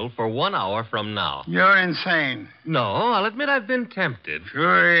Greendale for 1 hour from now. You're insane. No, I'll admit I've been tempted.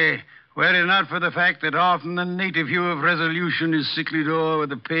 Sure, were it not for the fact that often the native hue of resolution is sicklied o'er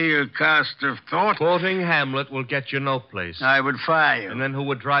with a pale cast of thought. Quoting Hamlet will get you no place. I would fire you. And then who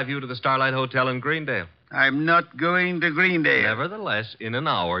would drive you to the Starlight Hotel in Greendale? I'm not going to Greendale. Nevertheless, in an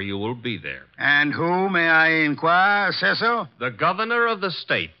hour you will be there. And who, may I inquire, says so? The governor of the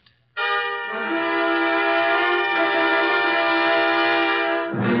state.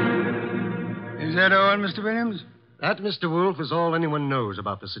 Is that all, Mr. Williams? That, Mr. Wolfe, is all anyone knows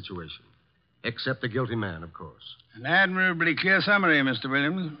about the situation. Except the guilty man, of course. An admirably clear summary, Mr.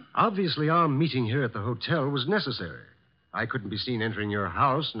 Williams. Obviously, our meeting here at the hotel was necessary. I couldn't be seen entering your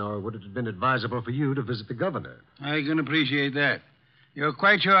house, nor would it have been advisable for you to visit the governor. I can appreciate that. You're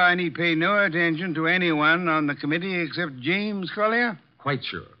quite sure I need pay no attention to anyone on the committee except James Collier? Quite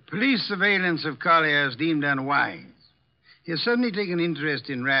sure. Police surveillance of Collier is deemed unwise. He has suddenly taken interest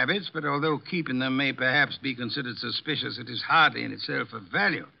in rabbits, but although keeping them may perhaps be considered suspicious, it is hardly in itself of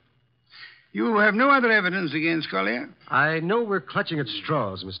value. You have no other evidence against Collier? I know we're clutching at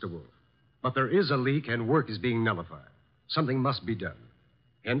straws, Mr. Wolfe, but there is a leak and work is being nullified. Something must be done.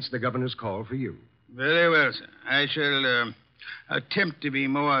 Hence the governor's call for you. Very well, sir. I shall attempt to be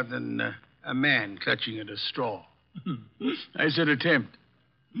more than a man clutching at a straw. I said attempt.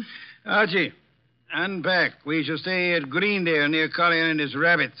 Archie, unpack. We shall stay at Greendale near Collier and his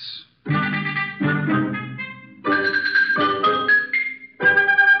rabbits.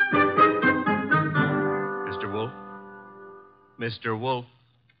 Mr. Wolfe? Mr. Wolfe?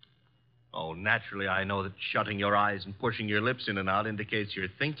 Oh, naturally, I know that shutting your eyes and pushing your lips in and out indicates you're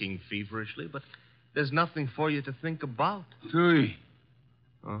thinking feverishly, but there's nothing for you to think about. Three.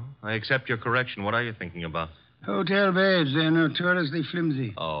 Oh, I accept your correction. What are you thinking about? Hotel beds. They're notoriously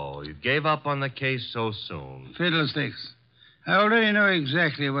flimsy. Oh, you gave up on the case so soon. Fiddlesticks. I already know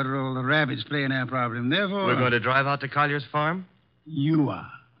exactly what role the rabbits play in our problem. Therefore... We're going to drive out to Collier's farm? You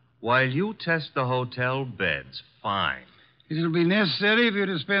are. While you test the hotel beds. Fine. It'll be necessary for you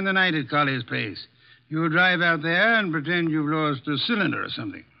to spend the night at Collier's place. You'll drive out there and pretend you've lost a cylinder or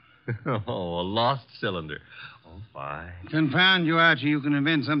something. Oh, a lost cylinder. Oh, fine. Confound you, Archie. You can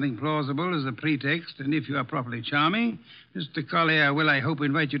invent something plausible as a pretext, and if you are properly charming, Mr. Collier will, I hope,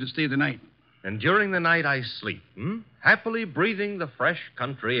 invite you to stay the night. And during the night I sleep, happily breathing the fresh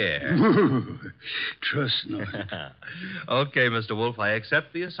country air. Trust not. Okay, Mr. Wolfe, I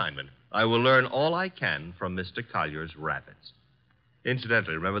accept the assignment. I will learn all I can from Mr. Collier's rabbits.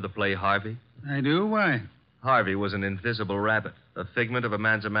 Incidentally, remember the play Harvey? I do? Why? Harvey was an invisible rabbit, a figment of a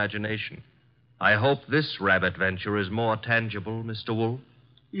man's imagination. I hope this rabbit venture is more tangible, Mr. Wolfe.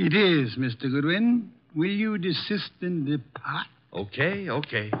 It is, Mr. Goodwin. will you desist and depart? Okay.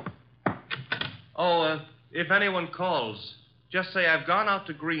 Oh, if anyone calls, just say I've gone out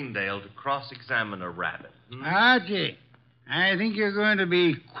to Greendale to cross-examine a rabbit. Archie, I think you're going to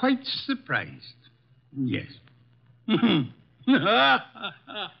be quite surprised. Yes.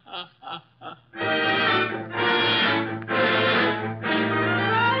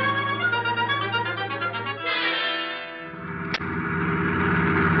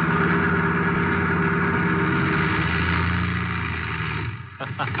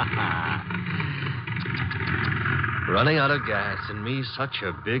 Running out of gas, and me such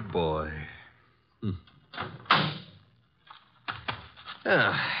a big boy.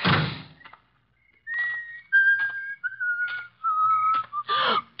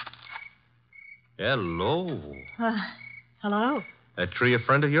 Hello. Hello. That tree a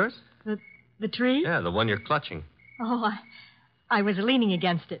friend of yours? The tree? Yeah, the one you're clutching. Oh, I was leaning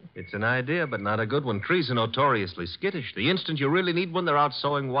against it. It's an idea, but not a good one. Trees are notoriously skittish. The instant you really need one, they're out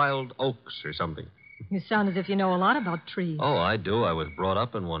sowing wild oaks or something. You sound as if you know a lot about trees. Oh, I do. I was brought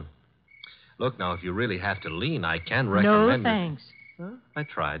up in one. Look, now, if you really have to lean, I can recommend... No, thanks. Huh? I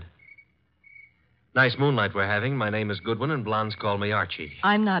tried. Nice moonlight we're having. My name is Goodwin, and blondes call me Archie.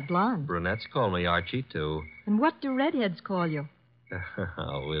 I'm not blonde. Brunettes call me Archie, too. And what do redheads call you?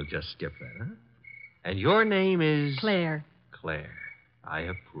 Oh, we'll just skip that, huh? And your name is... Claire. Claire. I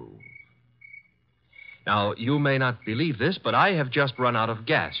approve. Now, you may not believe this, but I have just run out of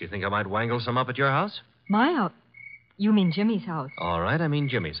gas. You think I might wangle some up at your house? My house? You mean Jimmy's house? All right, I mean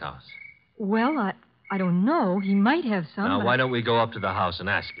Jimmy's house. Well, I don't know. He might have some. Now, why don't we go up to the house and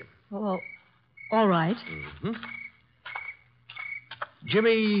ask him? Well, all right. Mm-hmm.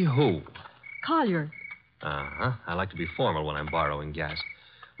 Jimmy who? Collier. Uh-huh. I like to be formal when I'm borrowing gas.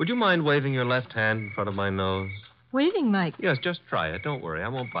 Would you mind waving your left hand in front of my nose? Waving, Mike? Yes, just try it. Don't worry. I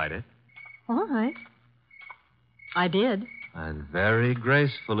won't bite it. All right. I did. And very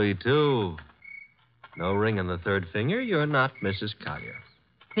gracefully, too. No ring on the third finger. You're not Mrs. Collier.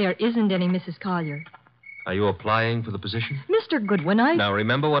 There isn't any Mrs. Collier. Are you applying for the position? Mr. Goodwin, Now,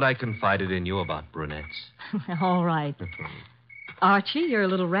 remember what I confided in you about brunettes. All right. Archie, you're a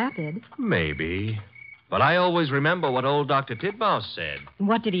little rapid. Maybe. But I always remember what old Dr. Tidmouse said.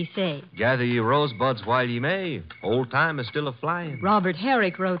 What did he say? Gather ye rosebuds while ye may. Old time is still a-flying. Robert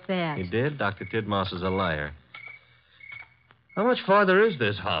Herrick wrote that. He did? Dr. Tidmouse is a liar. How much farther is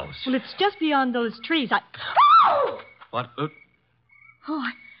this house? Well, it's just beyond those trees. What?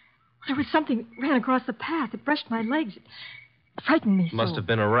 There was something ran across the path. It brushed my legs. It frightened me so. Must have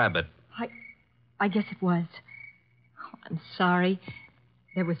been a rabbit. I guess it was. Oh, I'm sorry.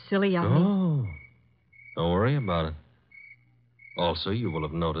 That was silly of me. Oh. Don't worry about it. Also, you will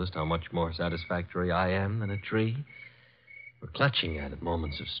have noticed how much more satisfactory I am than a tree. We're clutching at it.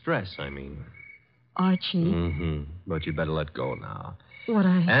 Moments of stress, I mean. Archie. Mm-hmm. But you'd better let go now.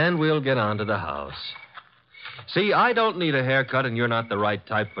 And we'll get on to the house. See, I don't need a haircut, and you're not the right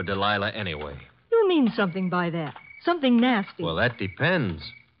type for Delilah anyway. You mean something by that. Something nasty. Well, that depends.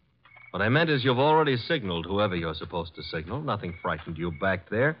 What I meant is you've already signaled whoever you're supposed to signal. Nothing frightened you back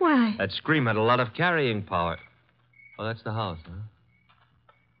there. Why? That scream had a lot of carrying power. Oh, that's the house, huh?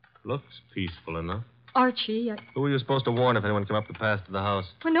 Looks peaceful enough. Archie, Who were you supposed to warn if anyone came up the path to the house?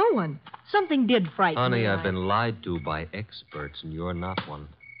 For no one. Something did frighten me. Honey, I've been lied to by experts, and you're not one.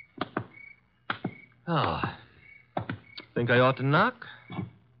 Oh. Think I ought to knock?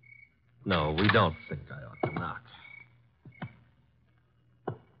 No, we don't think I ought to knock.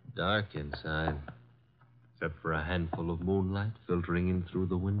 Dark inside, except for a handful of moonlight filtering in through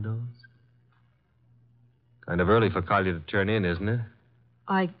the windows. Kind of early for Collier to turn in, isn't it?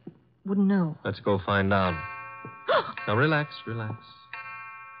 I wouldn't know. Let's go find out. Now, relax.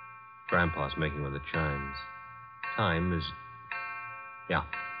 Grandpa's making with the chimes. Time is,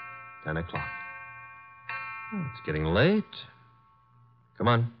 10 o'clock. Oh, it's getting late. Come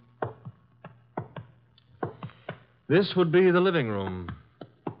on. This would be the living room.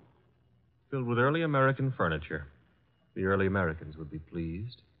 Filled with early American furniture. The early Americans would be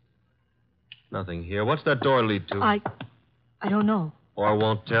pleased. Nothing here. What's that door lead to? I don't know. Or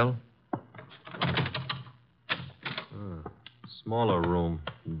won't tell? Smaller room.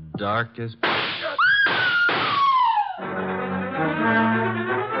 Dark as...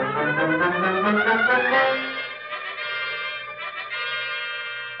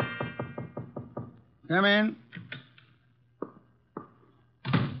 Come in.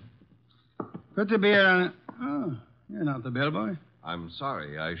 Put the beer on it. Oh, you're not the bellboy. I'm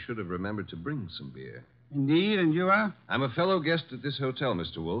sorry. I should have remembered to bring some beer. Indeed, and you are? I'm a fellow guest at this hotel,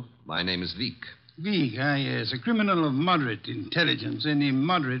 Mr. Wolfe. My name is Veek. Veek, yes, a criminal of moderate intelligence and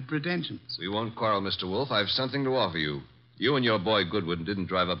immoderate pretensions. We won't quarrel, Mr. Wolfe. I've something to offer you. You and your boy Goodwin didn't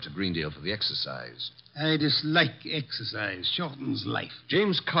drive up to Greendale for the exercise. I dislike exercise. Shortens life.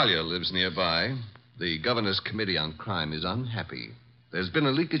 James Collier lives nearby. The Governor's Committee on Crime is unhappy. There's been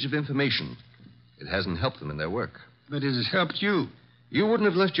a leakage of information. It hasn't helped them in their work. But it has helped you. You wouldn't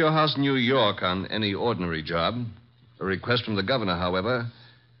have left your house in New York on any ordinary job. A request from the governor, however.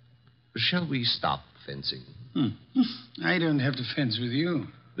 Shall we stop fencing? I don't have to fence with you.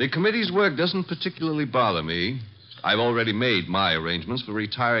 The committee's work doesn't particularly bother me. I've already made my arrangements for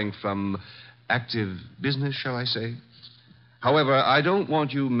retiring from active business, shall I say. However, I don't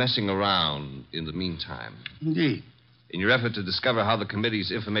want you messing around in the meantime. Indeed. In your effort to discover how the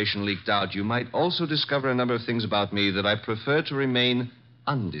committee's information leaked out, you might also discover a number of things about me that I prefer to remain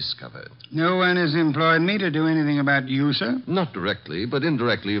undiscovered. No one has employed me to do anything about you, sir? Not directly, but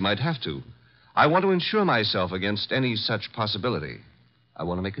indirectly you might have to. I want to insure myself against any such possibility. I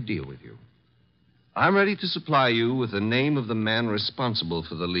want to make a deal with you. I'm ready to supply you with the name of the man responsible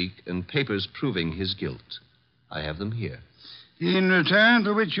for the leak and papers proving his guilt. I have them here. In return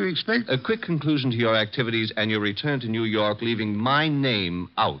for which you expect? A quick conclusion to your activities and your return to New York, leaving my name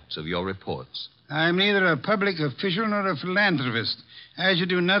out of your reports. I'm neither a public official nor a philanthropist. I should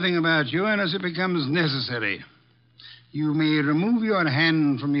do nothing about you unless it becomes necessary. You may remove your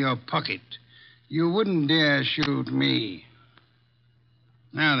hand from your pocket. You wouldn't dare shoot me.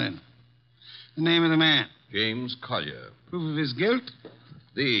 Now then, the name of the man. James Collier. Proof of his guilt?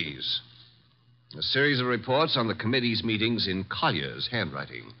 These. A series of reports on the committee's meetings in Collier's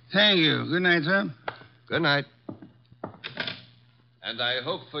handwriting. Thank you. Good night, sir. Good night. And I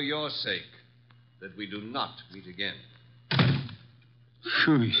hope for your sake that we do not meet again.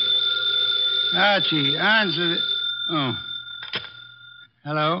 Phew. Archie, answer the... Oh.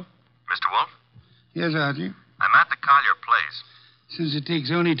 Hello? Mr. Wolfe? Yes, Archie. I'm at the Collier place. Since it takes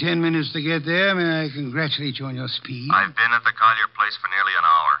only 10 minutes to get there, may I congratulate you on your speed? I've been at the Collier place for nearly an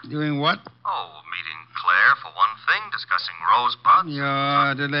hour. Doing what? Oh, meeting Claire for one thing, discussing rosebuds.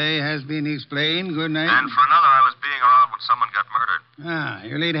 Your delay has been explained. Good night. And for another, I was being around when someone got murdered. Ah,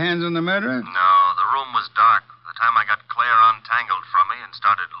 you laid hands on the murderer? No, the room was dark. By the time I got Claire untangled from me and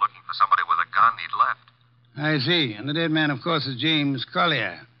started looking for somebody with a gun, he'd left. I see. And the dead man, of course, is James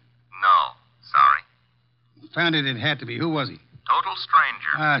Collier. No, sorry. Found it had to be. Who was he? Total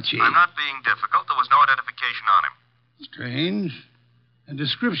stranger. Archie. I'm not being difficult. There was no identification on him. Strange. A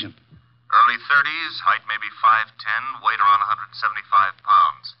description. Early 30s, height maybe 5'10", weight around 175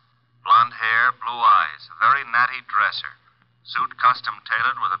 pounds. Blonde hair, blue eyes, a very natty dresser. Suit custom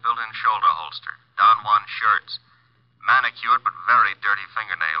tailored with a built-in shoulder holster. Don Juan shirts. Manicured but very dirty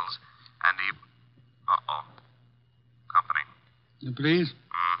fingernails. And he... Uh-oh. Company. The police?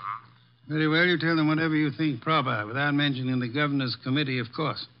 Mm-hmm. Very well, you tell them whatever you think proper, without mentioning the governor's committee, of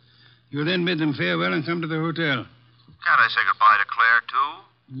course. You then bid them farewell and come to the hotel. Can't I say goodbye to Claire,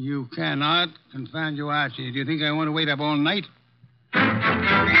 too? You cannot. Confound you, Archie. Do you think I want to wait up all night?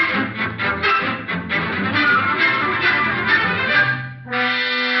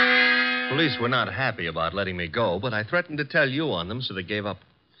 Police were not happy about letting me go, but I threatened to tell you on them, so they gave up.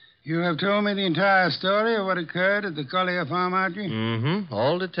 You have told me the entire story of what occurred at the Collier farm, Archie? Mm-hmm.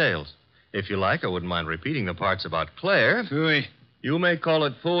 All details. If you like, I wouldn't mind repeating the parts about Claire. Phooey. You may call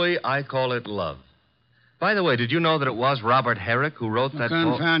it phooey, I call it love. By the way, did you know that it was Robert Herrick who wrote that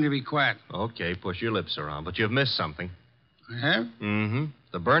poem? Confound you, be quiet. Okay, push your lips around, but you've missed something. I have? Mm-hmm.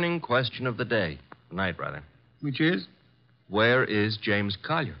 The burning question of the day. Night, rather. Which is? Where is James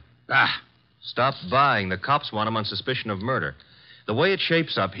Collier? Ah. Stop buying. The cops want him on suspicion of murder. The way it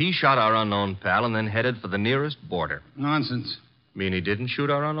shapes up, he shot our unknown pal and then headed for the nearest border. Nonsense. Mean he didn't shoot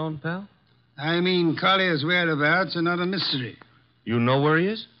our unknown pal? I mean Collier's whereabouts are not a mystery. You know where he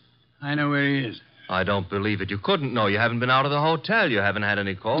is? I know where he is. I don't believe it. You couldn't know. You haven't been out of the hotel. You haven't had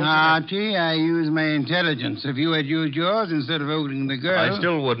any calls. Archie, I use my intelligence. If you had used yours instead of voting the girl... I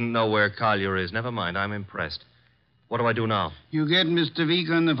still wouldn't know where Collier is. Never mind. I'm impressed. What do I do now? You get Mr. Veek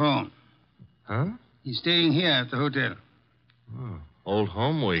on the phone. Huh? He's staying here at the hotel. Oh, old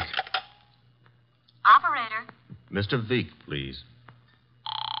home week. Operator. Mr. Veek, please.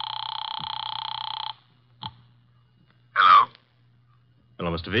 Hello?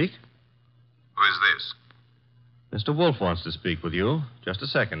 Hello, Mr. Veek? Who is this? Mr. Wolfe wants to speak with you. Just a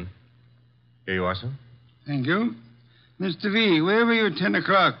second. Here you are, sir. Thank you. Mr. V, where were you at 10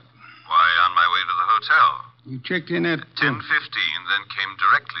 o'clock? Why, on my way to the hotel. You checked in at... 10:15, then came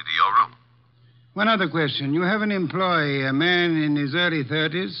directly to your room. One other question. You have an employee, a man in his early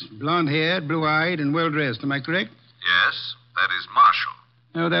 30s, blonde-haired, blue-eyed, and well-dressed. Am I correct? Yes, that is Marshall.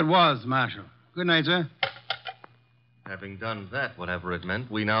 No, that was Marshall. Good night, sir. Having done that, whatever it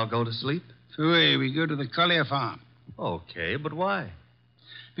meant, we now go to sleep? Away, we go to the Collier farm. Okay, but why?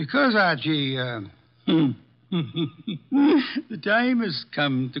 Because, Archie, the time has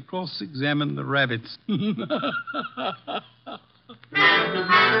come to cross-examine the rabbits.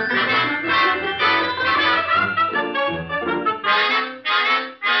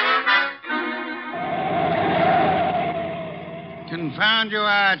 Confound you,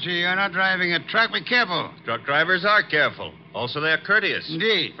 Archie. You're not driving a truck. Be careful. Truck drivers are careful. Also, they're courteous.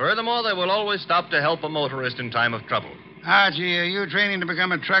 Indeed. Furthermore, they will always stop to help a motorist in time of trouble. Archie, are you training to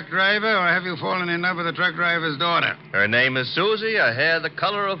become a truck driver, or have you fallen in love with a truck driver's daughter? Her name is Susie, a hair the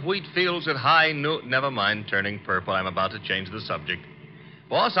color of wheat fields at high noon. Never mind turning purple. I'm about to change the subject.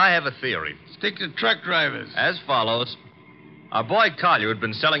 Boss, I have a theory. Stick to truck drivers. As follows. Our boy Collier, who'd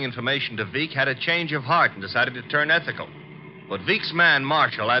been selling information to Veek, had a change of heart and decided to turn ethical. But Veek's man,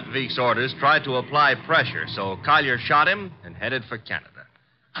 Marshall, at Veek's orders, tried to apply pressure, so Collier shot him and headed for Canada.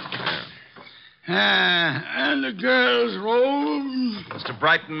 And the girl's role? Was to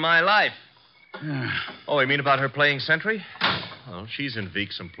brighten my life. Oh, you mean about her playing sentry? Well, she's in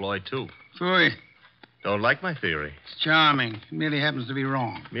Veek's employ, too. Phooey. Don't like my theory. It's charming. It merely happens to be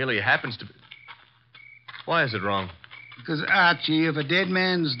wrong. Merely happens to be... Why is it wrong? Because, Archie, of a dead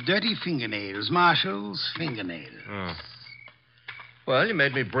man's dirty fingernails, Marshall's fingernails. Oh. Well, you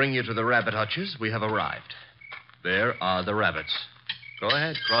made me bring you to the rabbit hutches. We have arrived. There are the rabbits. Go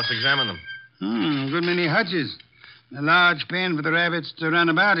ahead, cross-examine them. Good many hutches. A large pen for the rabbits to run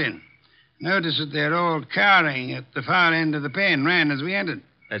about in. Notice that they're all cowering at the far end of the pen, ran as we entered.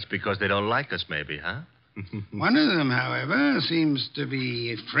 That's because they don't like us, maybe, huh? One of them, however, seems to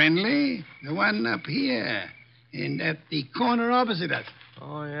be friendly. The one up here, and at the corner opposite us.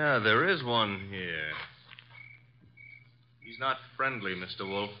 Oh, yeah, there is one here. He's not friendly, Mr.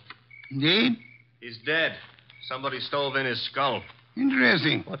 Wolfe. Indeed? He's dead. Somebody stove in his skull.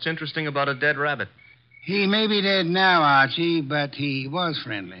 Interesting. What's interesting about a dead rabbit? He may be dead now, Archie, but he was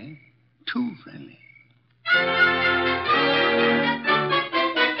friendly. Too friendly.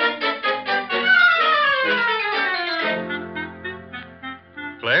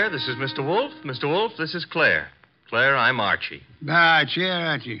 Claire, this is Mr. Wolfe. Mr. Wolfe, this is Claire. Claire, I'm Archie. A chair,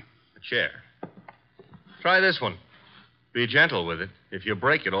 Archie. A chair. Try this one. Be gentle with it. If you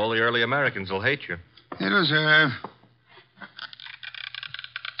break it, all the early Americans will hate you. It'll serve.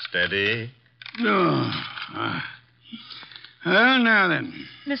 Steady. Oh. Well, now then.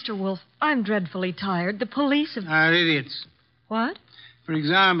 Mr. Wolfe, I'm dreadfully tired. The police have... Are idiots. What? For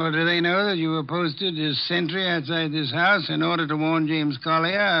example, do they know that you were posted as sentry outside this house in order to warn James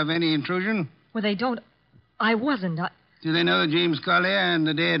Collier of any intrusion? Well, they don't... I wasn't. Do they know that James Collier and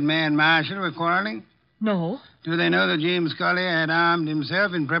the dead man Marshall were quarreling? No. Do they know that James Collier had armed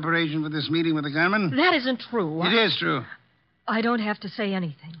himself in preparation for this meeting with the gunman? That isn't true. It is true. I don't have to say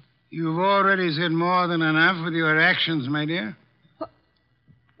anything. You've already said more than enough with your actions, my dear.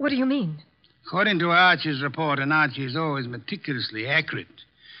 What do you mean? According to Archie's report, and Archie is always meticulously accurate,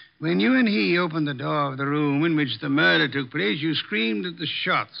 when you and he opened the door of the room in which the murder took place, you screamed at the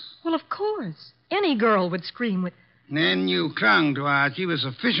shots. Well, of course. Any girl would scream with... Then you clung to Archie with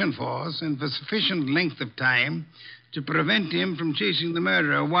sufficient force and for sufficient length of time to prevent him from chasing the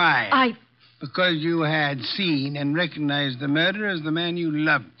murderer. Why? Because you had seen and recognized the murderer as the man you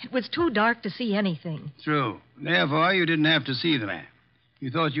loved. It was too dark to see anything. True. Therefore, you didn't have to see the man.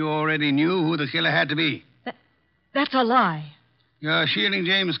 You thought you already knew who the killer had to be. That's a lie. You're shielding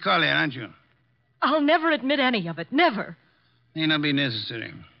James Collier, aren't you? I'll never admit any of it. Never. May not be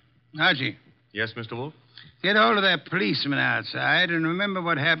necessary. Archie. Yes, Mr. Wolfe? Get hold of that policeman outside and remember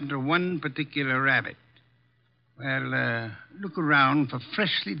what happened to one particular rabbit. Well, look around for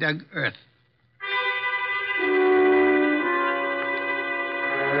freshly dug earth.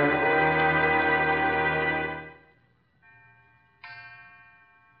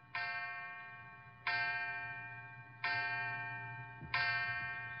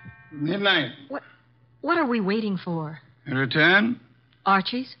 Midnight. What are we waiting for? A return?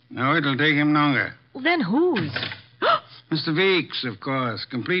 Archie's? No, it'll take him longer. Well, then whose? Mr. Veek's, of course,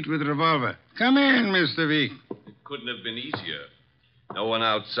 complete with revolver. Come in, Mr. Veek. It couldn't have been easier. No one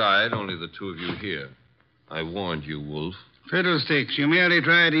outside, only the two of you here. I warned you, Wolfe. Fiddlesticks. You merely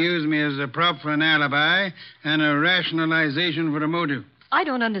tried to use me as a prop for an alibi and a rationalization for a motive. I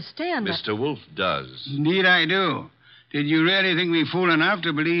don't understand. Mr. Wolfe does. Indeed, I do. Did you really think me fool enough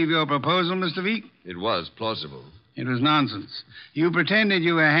to believe your proposal, Mr. Veek? It was plausible. It was nonsense. You pretended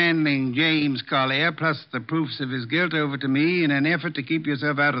you were handing James Collier, plus the proofs of his guilt, over to me in an effort to keep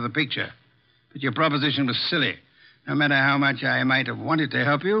yourself out of the picture. But your proposition was silly. No matter how much I might have wanted to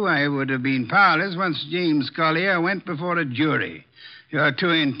help you, I would have been powerless once James Collier went before a jury. You're too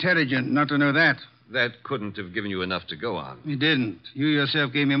intelligent not to know that. That couldn't have given you enough to go on. It didn't. You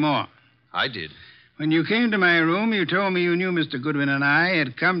yourself gave me more. I did. When you came to my room, you told me you knew Mr. Goodwin and I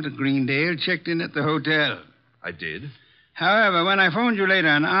had come to Greendale, checked in at the hotel. I did. However, when I phoned you later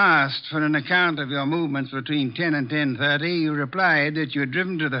and asked for an account of your movements between 10 and 10:30, you replied that you had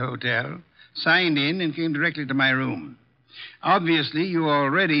driven to the hotel, signed in, and came directly to my room. Obviously, you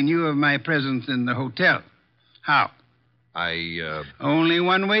already knew of my presence in the hotel. How? Only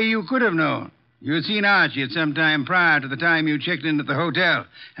one way you could have known. You had seen Archie at some time prior to the time you checked in at the hotel,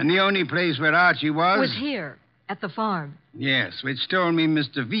 and the only place where Archie Was here, at the farm. Yes, which told me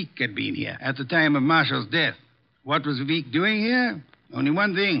Mr. Veek had been here at the time of Marshall's death. What was Veek doing here? Only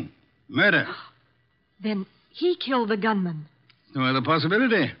one thing. Murder. Then he killed the gunman. No other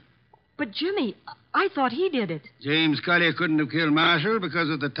possibility. But, Jimmy, I thought he did it. James Collier couldn't have killed Marshall because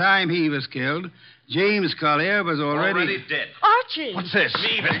at the time he was killed, James Collier was already dead. Archie! What's this?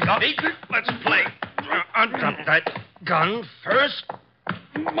 Leave it, Gummy. Let's play. Undrop that gun first.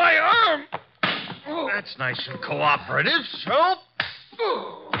 My arm. That's nice and cooperative, so.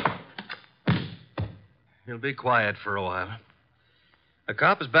 You'll be quiet for a while. A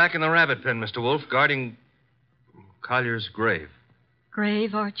cop is back in the rabbit pen, Mr. Wolfe, guarding Collier's grave.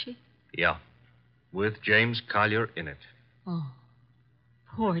 Grave, Archie? Yeah, with James Collier in it. Oh,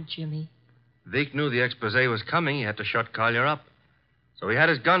 poor Jimmy. Veek knew the expose was coming. He had to shut Collier up. So he had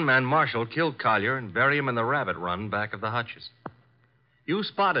his gunman, Marshall, kill Collier and bury him in the rabbit run back of the hutches. You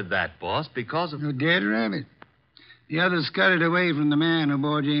spotted that, boss, because of... A dead rabbit. The others scuttled away from the man who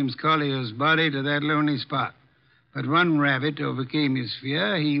bore James Collier's body to that lonely spot. But one rabbit overcame his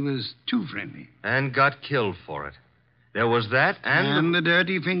fear. He was too friendly. And got killed for it. There was that And the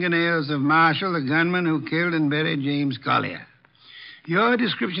dirty fingernails of Marshall, the gunman who killed and buried James Collier. Your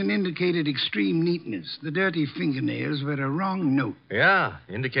description indicated extreme neatness. The dirty fingernails were a wrong note. Yeah,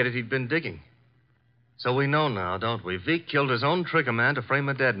 indicated he'd been digging. So we know now, don't we? Veek killed his own triggerman to frame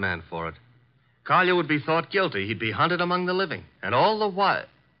a dead man for it. Collier would be thought guilty. He'd be hunted among the living. And all the while...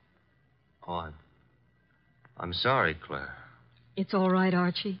 Oh, I'm sorry, Claire. It's all right,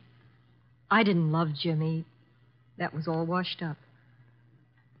 Archie. I didn't love Jimmy. That was all washed up.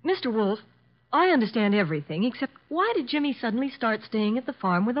 Mr. Wolfe, I understand everything, except why did Jimmy suddenly start staying at the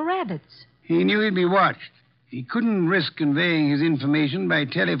farm with the rabbits? He knew he'd be watched. He couldn't risk conveying his information by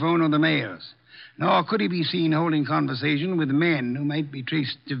telephone or the mails. Nor could he be seen holding conversation with men who might be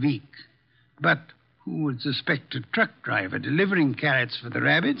traced to Veek. But who would suspect a truck driver delivering carrots for the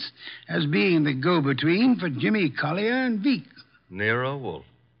rabbits as being the go-between for Jimmy Collier and Veek? Nero Wolfe.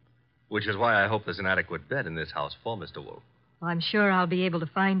 Which is why I hope there's an adequate bed in this house for Mr. Wolfe. Well, I'm sure I'll be able to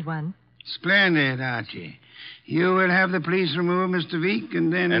find one. Splendid, Archie. You will have the police remove Mr. Veek,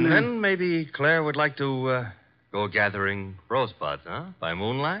 and then... And then maybe Claire would like to go gathering rosebuds, huh? By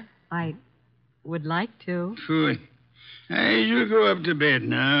moonlight? I would like to. Good. I shall go up to bed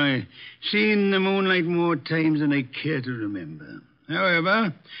now. I've seen the moonlight more times than I care to remember.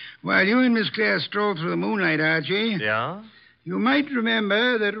 However, while you and Miss Claire stroll through the moonlight, Archie... Yeah? You might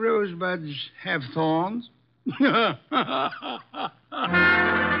remember that rosebuds have thorns.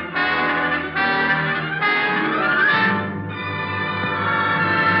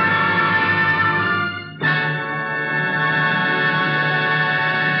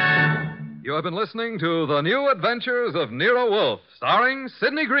 You have been listening to The New Adventures of Nero Wolfe, starring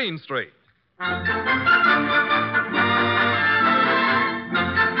Sydney Greenstreet.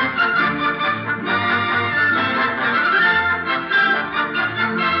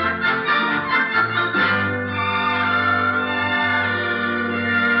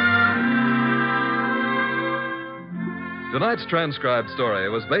 Tonight's transcribed story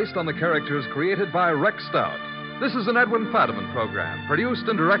was based on the characters created by Rex Stout. This is an Edwin Fadiman program, produced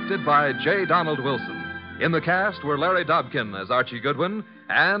and directed by J. Donald Wilson. In the cast were Larry Dobkin as Archie Goodwin,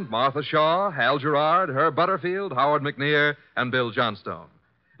 and Martha Shaw, Hal Gerard, Herb Butterfield, Howard McNear, and Bill Johnstone.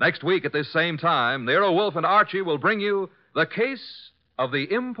 Next week at this same time, Nero Wolfe and Archie will bring you The Case of the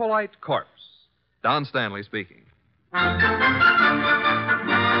Impolite Corpse. Don Stanley speaking.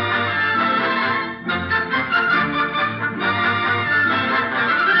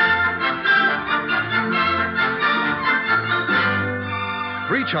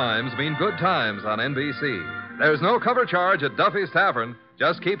 Three chimes mean good times on NBC. There's no cover charge at Duffy's Tavern.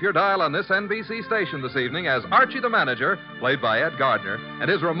 Just keep your dial on this NBC station this evening as Archie the Manager, played by Ed Gardner,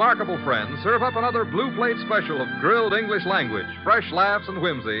 and his remarkable friends serve up another blue plate special of grilled English language, fresh laughs and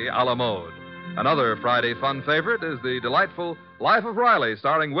whimsy a la mode. Another Friday fun favorite is the delightful Life of Riley,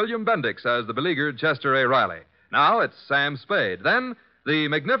 starring William Bendix as the beleaguered Chester A. Riley. Now it's Sam Spade. Then The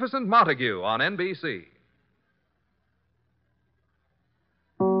Magnificent Montague on NBC.